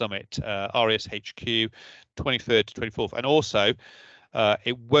Space Summit, RESHQ, 23rd to 24th, and also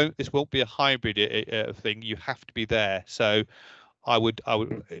this won't be a hybrid thing. You have to be there. So I would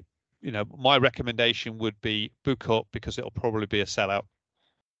my recommendation would be book up, because it'll probably be a sellout.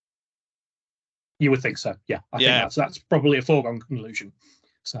 You would think so, yeah. I think that's probably a foregone conclusion.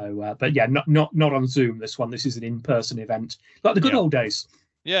 So, but yeah, not on Zoom. This one. This is an in-person event, like the good old days.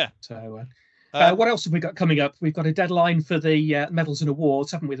 Yeah. So, what else have we got coming up? We've got a deadline for the medals and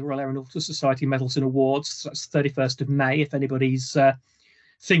awards, haven't we? The Royal Aeronautical Society medals and awards. So that's 31st of May. If anybody's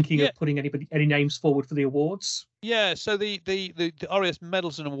thinking Yeah. of putting any names forward for the awards? Yeah, so the RAS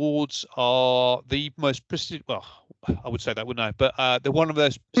medals and awards are the most prestigious. Well, I would say that, wouldn't I? But they're one of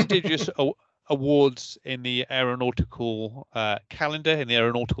those prestigious awards in the aeronautical calendar, in the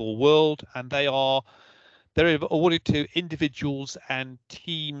aeronautical world, and they're awarded to individuals and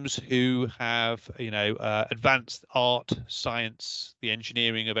teams who have, advanced art, science, the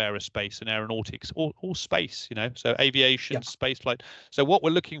engineering of aerospace and aeronautics, or space, so aviation, space flight. So what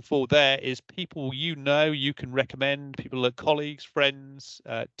we're looking for there is people you can recommend, people like colleagues, friends,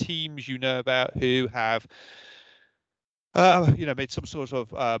 teams about who have made some sort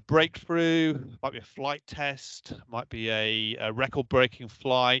of breakthrough. Might be a flight test, might be a record-breaking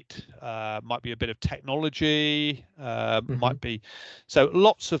flight, might be a bit of technology, might be. So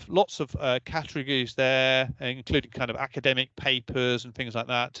lots of categories there, including kind of academic papers and things like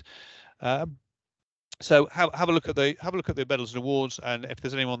that. So have a look at the medals and awards, and if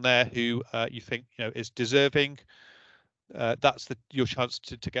there's anyone there who you think is deserving. That's your chance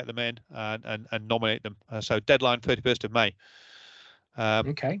to get them in and nominate them. So deadline 31st of May.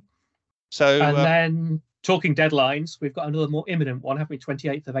 Okay. So and then talking deadlines, we've got another more imminent one, haven't we?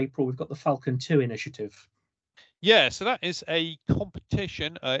 28th of April, we've got the Falcon 2 initiative. Yeah, so that is a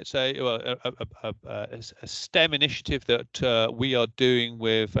competition. It's a STEM initiative that we are doing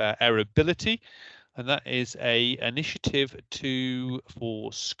with Aerability, and that is a initiative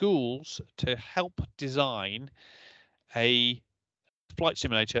for schools to help design a flight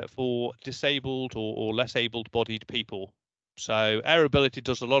simulator for disabled or less able-bodied people. So Aerability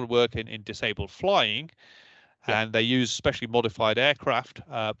does a lot of work in disabled flying, and they use specially modified aircraft.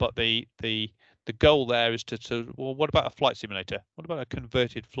 But the goal there is well, what about a flight simulator? What about a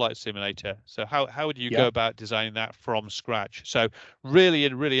converted flight simulator? So how would you go about designing that from scratch? So really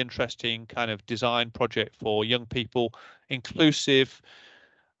interesting kind of design project for young people, inclusive.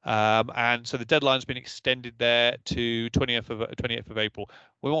 And so the deadline's been extended there to 20th of April.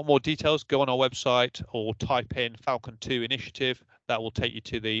 We want more details, go on our website or type in Falcon 2 initiative. That will take you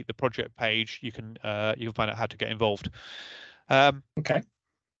to the project page. You can find out how to get involved. Okay.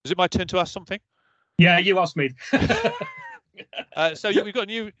 Is it my turn to ask something? Yeah, you asked me. So we've got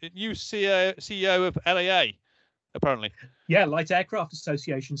a new CEO of LAA, apparently. Yeah, Light Aircraft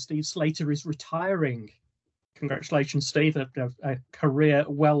Association, Steve Slater, is retiring. Congratulations, Steve. A career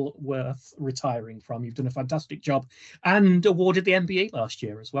well worth retiring from. You've done a fantastic job and awarded the MBE last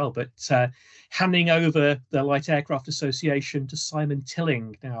year as well. But handing over the Light Aircraft Association to Simon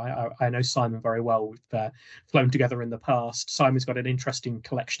Tilling. Now, I know Simon very well. We've flown together in the past. Simon's got an interesting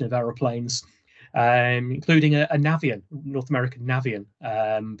collection of aeroplanes, including a Navion, North American Navion.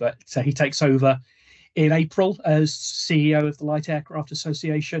 But he takes over in April as CEO of the Light Aircraft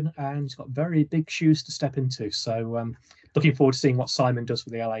Association, and he's got very big shoes to step into. So looking forward to seeing what Simon does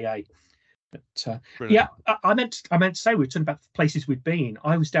with the LAA. But yeah, I meant to say we were talking about places we'd been.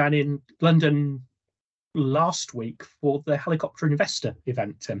 I was down in London last week for the Helicopter Investor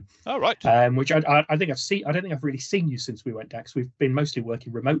event, Tim. Oh, right. Which I think I've seen. I don't think I've really seen you since we went down, because we've been mostly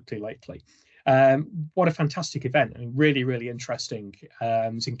working remotely lately. What a fantastic event! I mean, really interesting.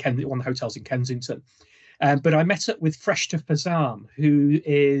 It's in one of the hotels in Kensington. But I met up with Freshta Fazam, who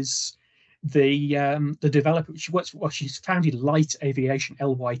is the developer. She's founded Light Aviation,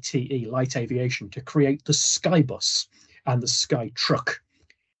 LYTE, Light Aviation, to create the Skybus and the Sky Truck.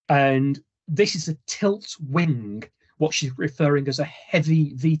 And this is a tilt wing, what she's referring as a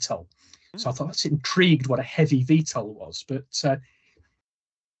heavy VTOL. So I thought that's intrigued what a heavy VTOL was. But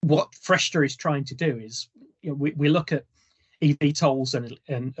what Freshta is trying to do is, we look at eVTOLs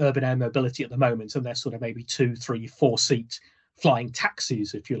and urban air mobility at the moment, and they're sort of maybe 2, 3, 4 seat flying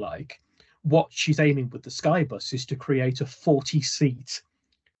taxis, if you like. What she's aiming with the Skybus is to create a 40-seat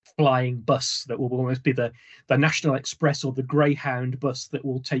flying bus that will almost be the National Express or the Greyhound bus that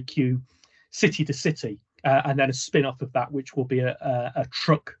will take you city to city, and then a spin-off of that, which will be a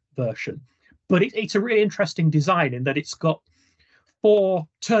truck version. But it's a really interesting design in that it's got 4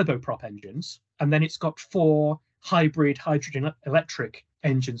 turboprop engines, and then it's got 4 hybrid hydrogen electric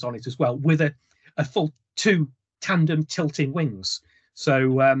engines on it as well, with a full 2 tandem tilting wings.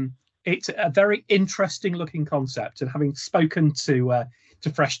 So it's a very interesting looking concept. And having spoken to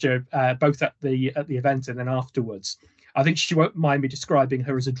Freshta both at the event and then afterwards, I think she won't mind me describing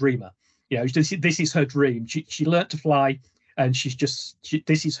her as a dreamer. This is her dream. She learnt to fly, and this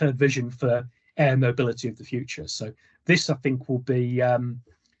is her vision for air mobility of the future. So this, I think, will be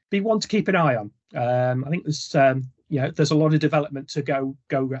one to keep an eye on. I think there's a lot of development to go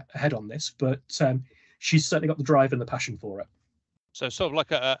ahead on this, but she's certainly got the drive and the passion for it. So sort of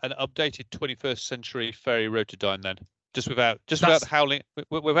like an updated 21st century Ferry Rotodyne then. just without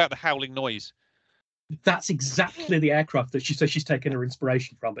the howling noise. That's exactly the aircraft that she says she's taken her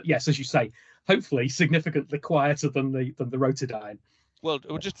inspiration from. But yes, as you say, hopefully significantly quieter than the Rotodyne. Well,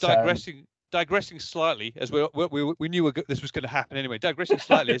 we're just digressing slightly, as we knew this was going to happen anyway. Digressing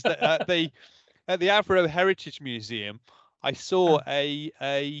slightly is that at the Avro Heritage Museum, I saw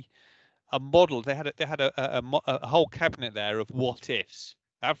a model. They had a whole cabinet there of what ifs.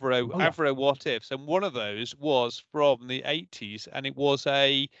 Avro what ifs, and one of those was from the 80s, and it was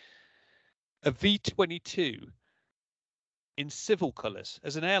a V-22 in civil colours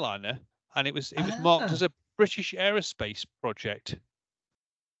as an airliner, and it was marked as a British Aerospace project.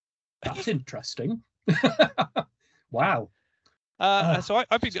 That's interesting. Wow. So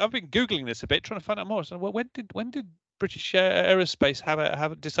I've been googling this a bit, trying to find out more. So, well, when did British Aerospace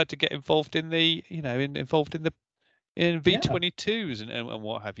have decide to get involved in the in V-22s and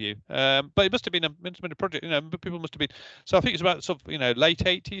what have you? But it must have been a project. People must have been. So I think it's about sort of late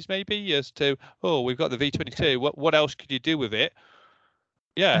 80s maybe, as to we've got the V-22. What else could you do with it?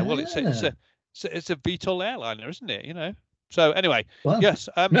 Yeah, well it's a VTOL airliner, isn't it? So anyway, yes.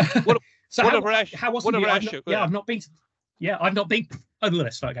 How was it? I've not been. I've not been.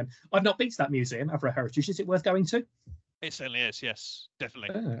 Let's start again. I've not been to that museum, Avro Heritage. Is it worth going to? It certainly is. Yes, definitely.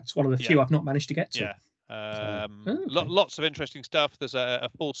 It's one of the few I've not managed to get to. Yeah. Lots of interesting stuff. There's a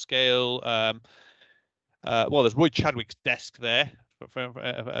full scale. There's Roy Chadwick's desk there.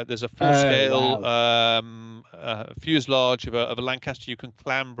 There's a full scale fuselage of a Lancaster you can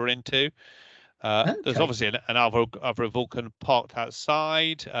clamber into. There's obviously an Avro Vulcan parked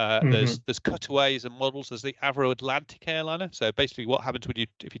outside. There's cutaways and models. There's the Avro Atlantic airliner. So basically, what happens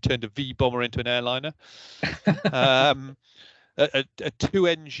if you turned a V bomber into an airliner? A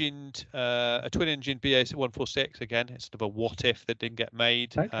twin-engined BA-146. Again, it's sort of a what if that didn't get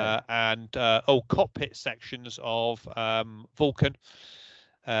made. And cockpit sections of Vulcan,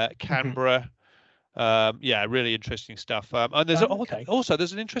 Canberra. Really interesting stuff. And there's also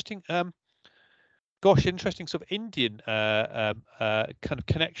there's an interesting interesting sort of Indian kind of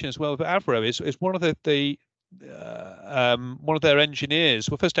connection as well with Avro. Is one of one of their engineers,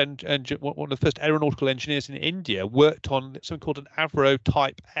 one of the first aeronautical engineers in India, worked on something called an Avro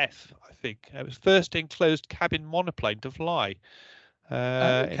Type F. I think it was first enclosed cabin monoplane to fly in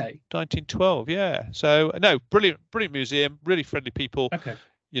 1912. Yeah, so no, brilliant museum, really friendly people.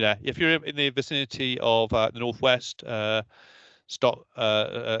 If you're in the vicinity of the northwest.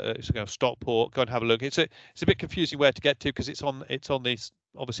 Stockport, go and have a look. It's a bit confusing where to get to, because it's on this,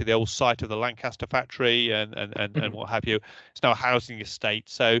 obviously the old site of the Lancaster factory and what have you. It's now a housing estate,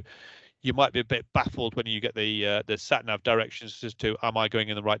 so you might be a bit baffled when you get the sat nav directions as to am I going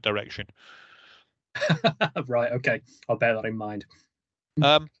in the right direction. Right. Okay. I'll bear that in mind.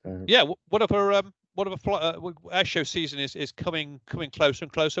 Whatever air show season is coming closer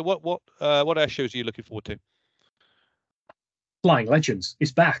and closer. What air shows are you looking forward to? Flying Legends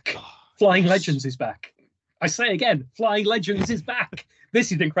is back. Flying Legends is back. I say again, Flying Legends is back.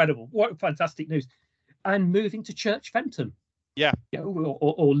 This is incredible. What fantastic news. And moving to Church Fenton. Yeah.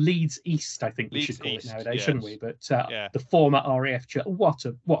 Or Leeds East, I think we should call it nowadays, shouldn't we? But the former RAF Church.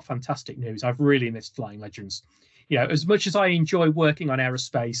 What fantastic news. I've really missed Flying Legends. As much as I enjoy working on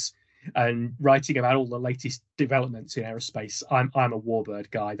aerospace and writing about all the latest developments in aerospace, I'm a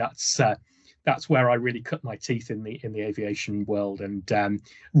warbird guy. That's where I really cut my teeth in the aviation world, and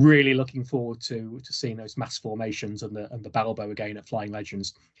really looking forward to seeing those mass formations and the Balbo again at Flying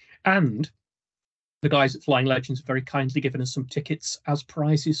Legends. And the guys at Flying Legends have very kindly given us some tickets as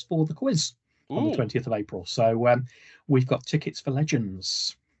prizes for the quiz on the 20th of April. So we've got tickets for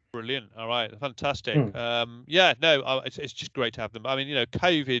Legends. Brilliant. All right, fantastic. It's just great to have them. I mean,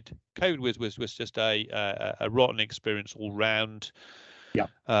 COVID was just a rotten experience all round. Yeah.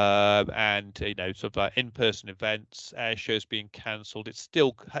 And sort of like in-person events, air shows being cancelled. It's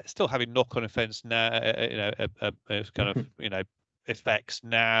still having knock-on effects now. Effects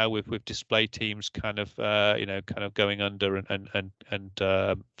now with display teams kind of going under and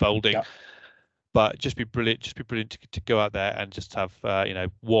folding. Yeah. But just be brilliant to go out there and just have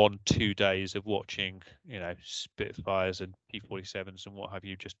 1-2 days of watching Spitfires and P-47s and what have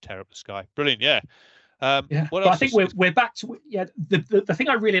you just tear up the sky. Brilliant, yeah. But I think we're back to the thing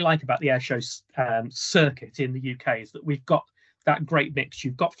I really like about the airshow circuit in the UK is that we've got that great mix.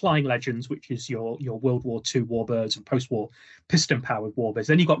 You've got Flying Legends, which is your World War II warbirds and post-war piston-powered warbirds.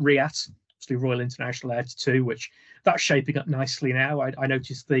 Then you've got RIAT, obviously Royal International Air 2, which that's shaping up nicely now. I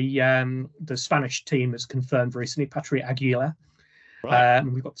noticed the Spanish team has confirmed recently Patria Aguila. Right.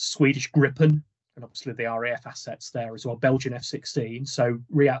 We've got the Swedish Gripen, and obviously the RAF assets there as well. Belgian F-16. So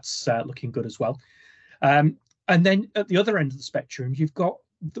RIAT's looking good as well. And And then at the other end of the spectrum, you've got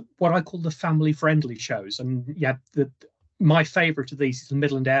what I call the family-friendly shows. And yeah, my favourite of these is the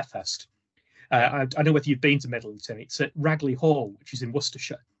Midland Airfest. I don't know whether you've been to Midland, Tim. It's at Ragley Hall, which is in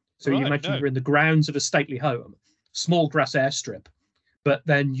Worcestershire. So you imagine you're in the grounds of a stately home, small grass airstrip, but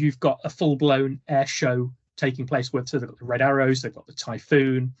then you've got a full-blown air show taking place with, so they've got the Red Arrows, they've got the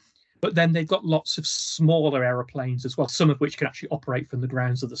Typhoon, but then they've got lots of smaller aeroplanes as well, some of which can actually operate from the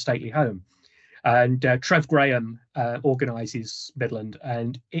grounds of the stately home. And Trev Graham organises Midland,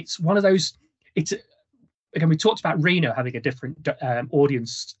 and it's one of those. Again, we talked about Reno having a different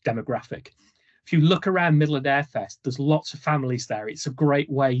audience demographic. If you look around Midland Airfest, there's lots of families there. It's a great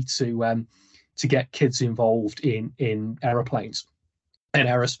way to get kids involved in aeroplanes and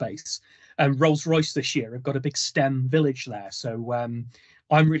aerospace. And Rolls-Royce this year have got a big STEM village there, so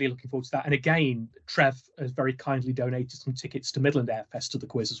I'm really looking forward to that. And again, Trev has very kindly donated some tickets to Midland Airfest to the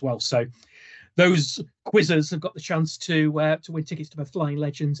quiz as well. So those quizzers have got the chance to win tickets to both Flying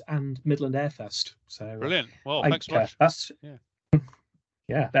Legends and Midland Airfest. So brilliant. Well, thanks so much. That's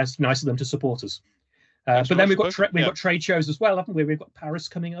nice of them to support us. But then we've got trade shows as well, haven't we? We've got Paris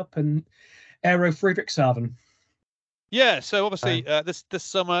coming up and Aero Friedrichshafen. Yeah, so obviously this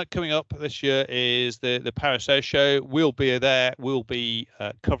summer coming up this year is the Paris Air Show. We'll be there. We'll be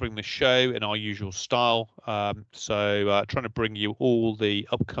covering the show in our usual style. So trying to bring you all the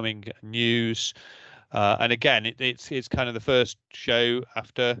upcoming news. And again, it's kind of the first show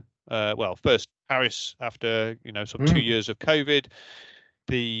after, first Paris after sort of 2 years of COVID.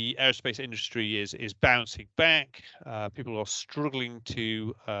 The aerospace industry is bouncing back. People are struggling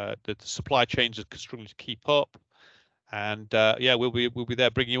to the supply chains are struggling to keep up. And we'll be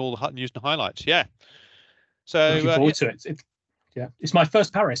there bringing you all the news and highlights. Yeah. So looking forward to it. It's my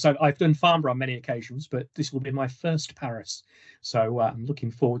first Paris. I've done Farnborough on many occasions, but this will be my first Paris. So I'm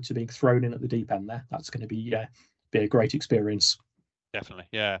looking forward to being thrown in at the deep end there. That's going to be a great experience. Definitely.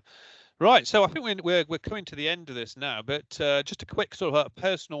 Yeah. Right. So I think we're coming to the end of this now, but just a quick sort of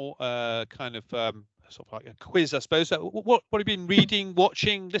personal kind of sort of like a quiz, I suppose. What have you been reading,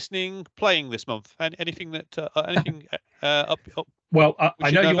 watching, listening, playing this month? And anything up? Well,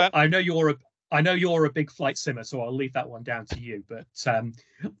 I know you're a big flight simmer, so I'll leave that one down to you. But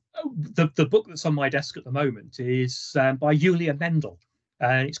the book that's on my desk at the moment is by Yulia Mendel,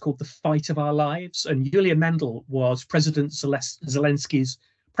 and it's called The Fight of Our Lives. And Yulia Mendel was President Zelensky's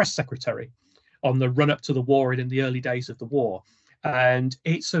press secretary on the run-up to the war and in the early days of the war. And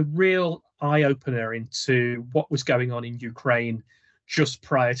it's a real eye-opener into what was going on in Ukraine just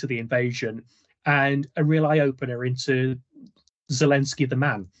prior to the invasion, and a real eye-opener into Zelensky the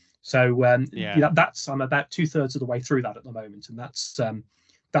man. So I'm about 2/3 of the way through that at the moment, and that's a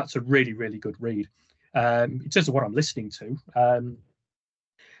really, really good read. In terms of what I'm listening to,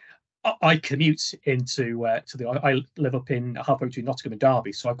 I commute into I live up in halfway between Nottingham and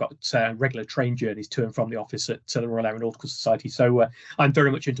Derby, so I've got regular train journeys to and from the office at the Royal Aeronautical Society. So I'm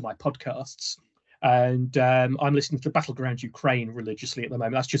very much into my podcasts, and I'm listening to Battleground Ukraine religiously at the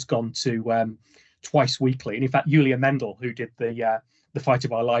moment. That's just gone to twice weekly, and in fact, Yulia Mendel, who did the Fight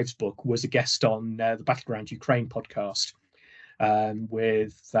of Our Lives book, was a guest on the Battleground Ukraine podcast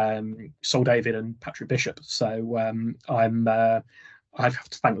with Sol David and Patrick Bishop. So I have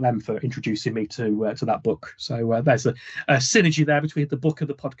to thank them for introducing me to that book. So there's a synergy there between the book and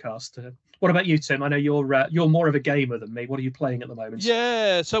the podcast. What about you, Tim? I know you're more of a gamer than me. What are you playing at the moment?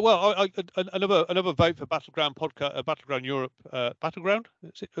 Yeah, so another vote for Battleground podcast, Battleground Europe, Battleground.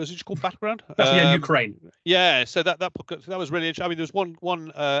 Is it called Battleground? Ukraine. Yeah, so that book that was really interesting. I mean, there was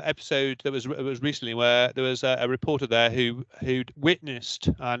one episode that was recently where there was a reporter there who'd witnessed,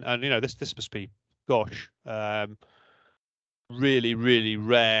 and this must be, really, really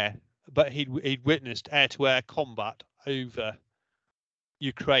rare, but he'd witnessed air-to-air combat over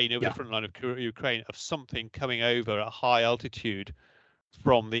Ukraine, over the front line of Ukraine, of something coming over at high altitude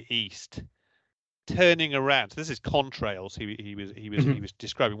from the east, turning around. So this is contrails. He was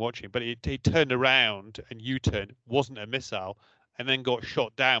describing watching, but he turned around and U-turned. Wasn't a missile, and then got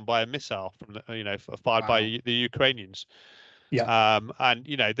shot down by a missile from fired by the Ukrainians. Yeah. And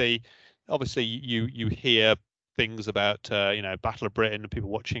they obviously you hear things about Battle of Britain and people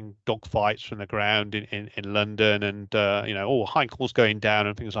watching dogfights from the ground in London, and Heinkel's going down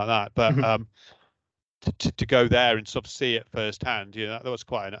and things like that. But to go there and sort of see it firsthand, that was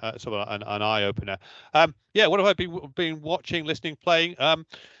quite an eye opener. What have I been watching, listening, playing?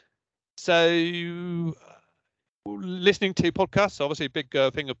 So listening to podcasts, obviously a big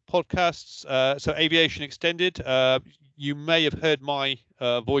thing of podcasts. So Aviation Extended, you may have heard my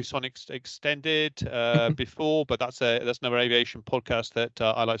voice on Extended before, but that's another aviation podcast that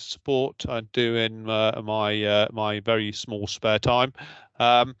I like to support. I do in my very small spare time.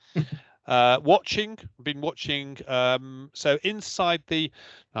 I've been watching. So inside the,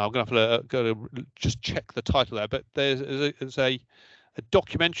 I'm gonna have to go to just check the title there, but there's a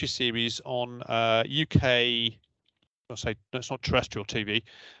documentary series on UK. I'll say no, it's not terrestrial TV,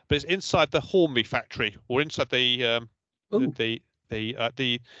 but it's inside the Hornby factory, or inside the Hornby, inside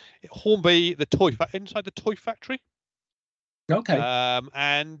the toy factory. Okay.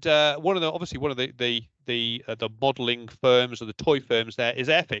 And one of the modelling firms or the toy firms there is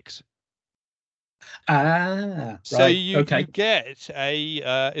Airfix. So right. you get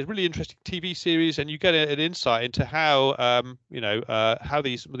a really interesting TV series, and you get an insight into how how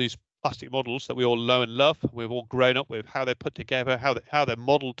these plastic models that we all know and love, we've all grown up with, how they're put together, how they're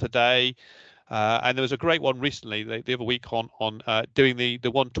modeled today. And there was a great one recently, the other week, on doing the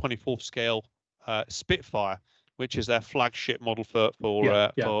 1/24th scale Spitfire, which is their flagship model for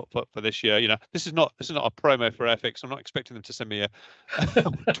this year. You know, this is not a promo for FX. I'm not expecting them to send me a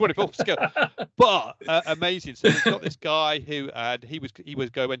 24th scale, but amazing. So we've got this guy who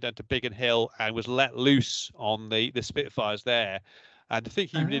went down to Biggin Hill and was let loose on the Spitfires there. And the thing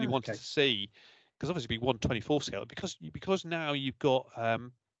he really wanted to see, because obviously be 1/24th scale, because now you've got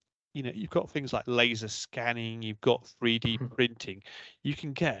you've got things like laser scanning, you've got 3D printing, you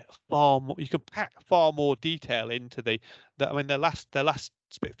can get you can pack far more detail into their last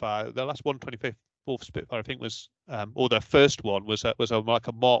Spitfire, their last 1/24th Spitfire, I think was, or their first one was like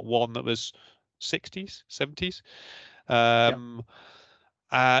a Mark 1 that was 60s, 70s.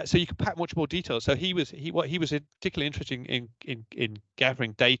 So you can pack much more detail. So what he was particularly interested in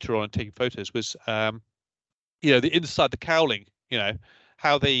gathering data on and taking photos was, the inside the cowling,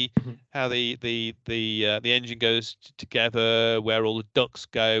 how the engine goes together, where all the ducts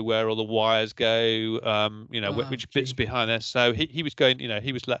go, where all the wires go, which bits behind there. So he was going,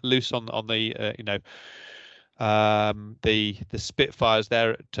 he was let loose on the Spitfires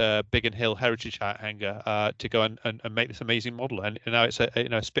there at Biggin Hill Heritage Hangar to go and make this amazing model, and now it's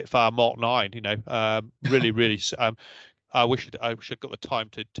a Spitfire Mark 9. Really. I wish I'd got the time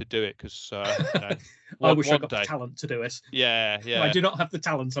to do it, because I wish I got the talent to do it. Yeah. I do not have the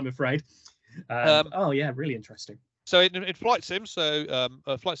talent, I'm afraid. Really interesting. So in flight sims,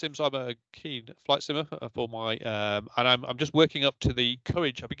 flight sims, I'm a keen flight simmer for my, and I'm just working up to the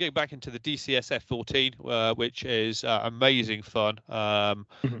Courage. I've been getting back into the DCS F14, which is amazing fun.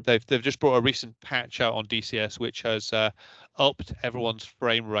 They've just brought a recent patch out on DCS, which has upped everyone's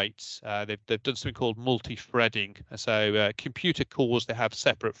frame rates. They've done something called multi-threading. So computer cores, they have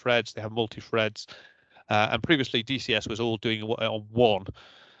separate threads, they have multi-threads, and previously DCS was all doing on one,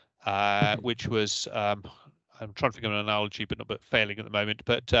 which was I'm trying to think of an analogy, but failing at the moment.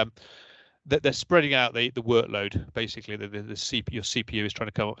 But they're spreading out the workload. Basically, your CPU is trying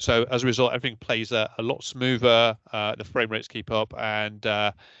to come up. So as a result, everything plays a lot smoother. The frame rates keep up, and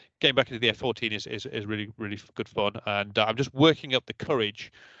getting back into the F14 is really good fun. And I'm just working up the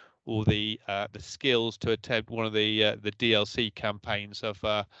courage or the skills to attempt one of the DLC campaigns of.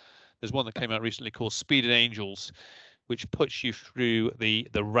 There's one that came out recently called Speed and Angels, which puts you through the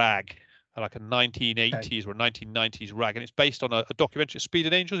RAG, like a 1980s or 1990s RAG, and it's based on a documentary, Speed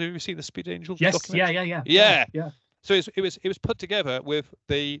and Angels. Have you seen the Speed and Angels? Yes, documentary? Yeah. So it was put together with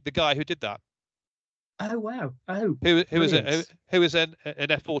the guy who did that. Oh wow! Who was an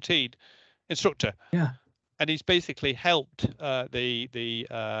F14 instructor. Yeah, and he's basically helped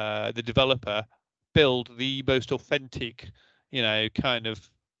the developer build the most authentic, kind of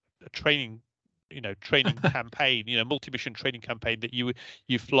training campaign, multi-mission training campaign that you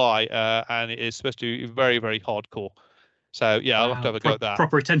fly, and it is supposed to be very, very hardcore. So yeah, wow. I'll have to have a go at that.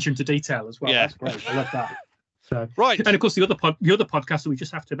 Proper attention to detail as well. Yeah. That's great. I love that. So, right. And of course, the other podcast that we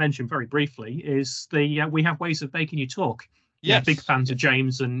just have to mention very briefly is the We Have Ways of Making You Talk. Yes. Big fans of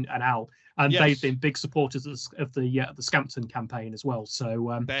James and Al, and they've been big supporters of the Scampton campaign as well.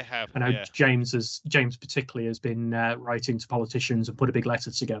 So they have. I know James particularly has been writing to politicians and put a big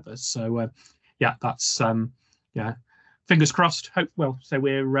letter together. So that's fingers crossed. So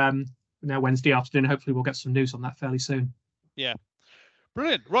we're now Wednesday afternoon. Hopefully we'll get some news on that fairly soon. Yeah.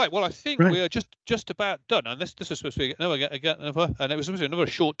 Brilliant. Right. Well, I think we are just about done. And this was supposed to be another, and it was supposed to be another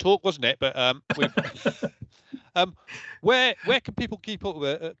short talk, wasn't it? But where can people keep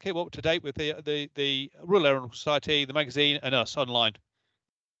up to date with the Royal Aeronautical Society, the magazine, and us online?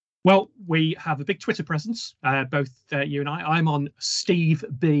 Well, we have a big Twitter presence, both you and I. I'm on RAES Steve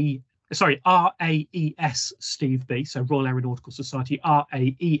B. So Royal Aeronautical Society,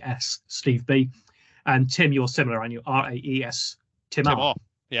 RAES Steve B. And Tim, you're similar, and you're RAES Tim Tim R. R.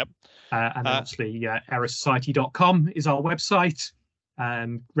 Yep. And obviously, aerosociety.com is our website.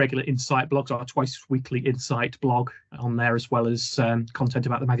 Regular Insight blogs, our twice weekly Insight blog on there, as well as content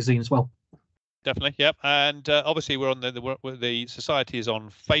about the magazine as well. Definitely, yep. And obviously, we're on the society is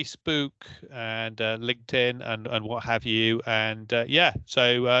on Facebook and LinkedIn and what have you. And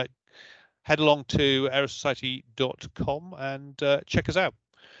so head along to aerosociety.com and check us out.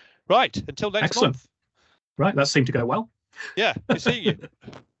 Right, until next month. Right, that seemed to go well. Yeah, good seeing you.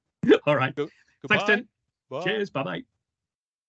 All right. Goodbye. Thanks, Tim. Bye. Cheers. Bye-bye.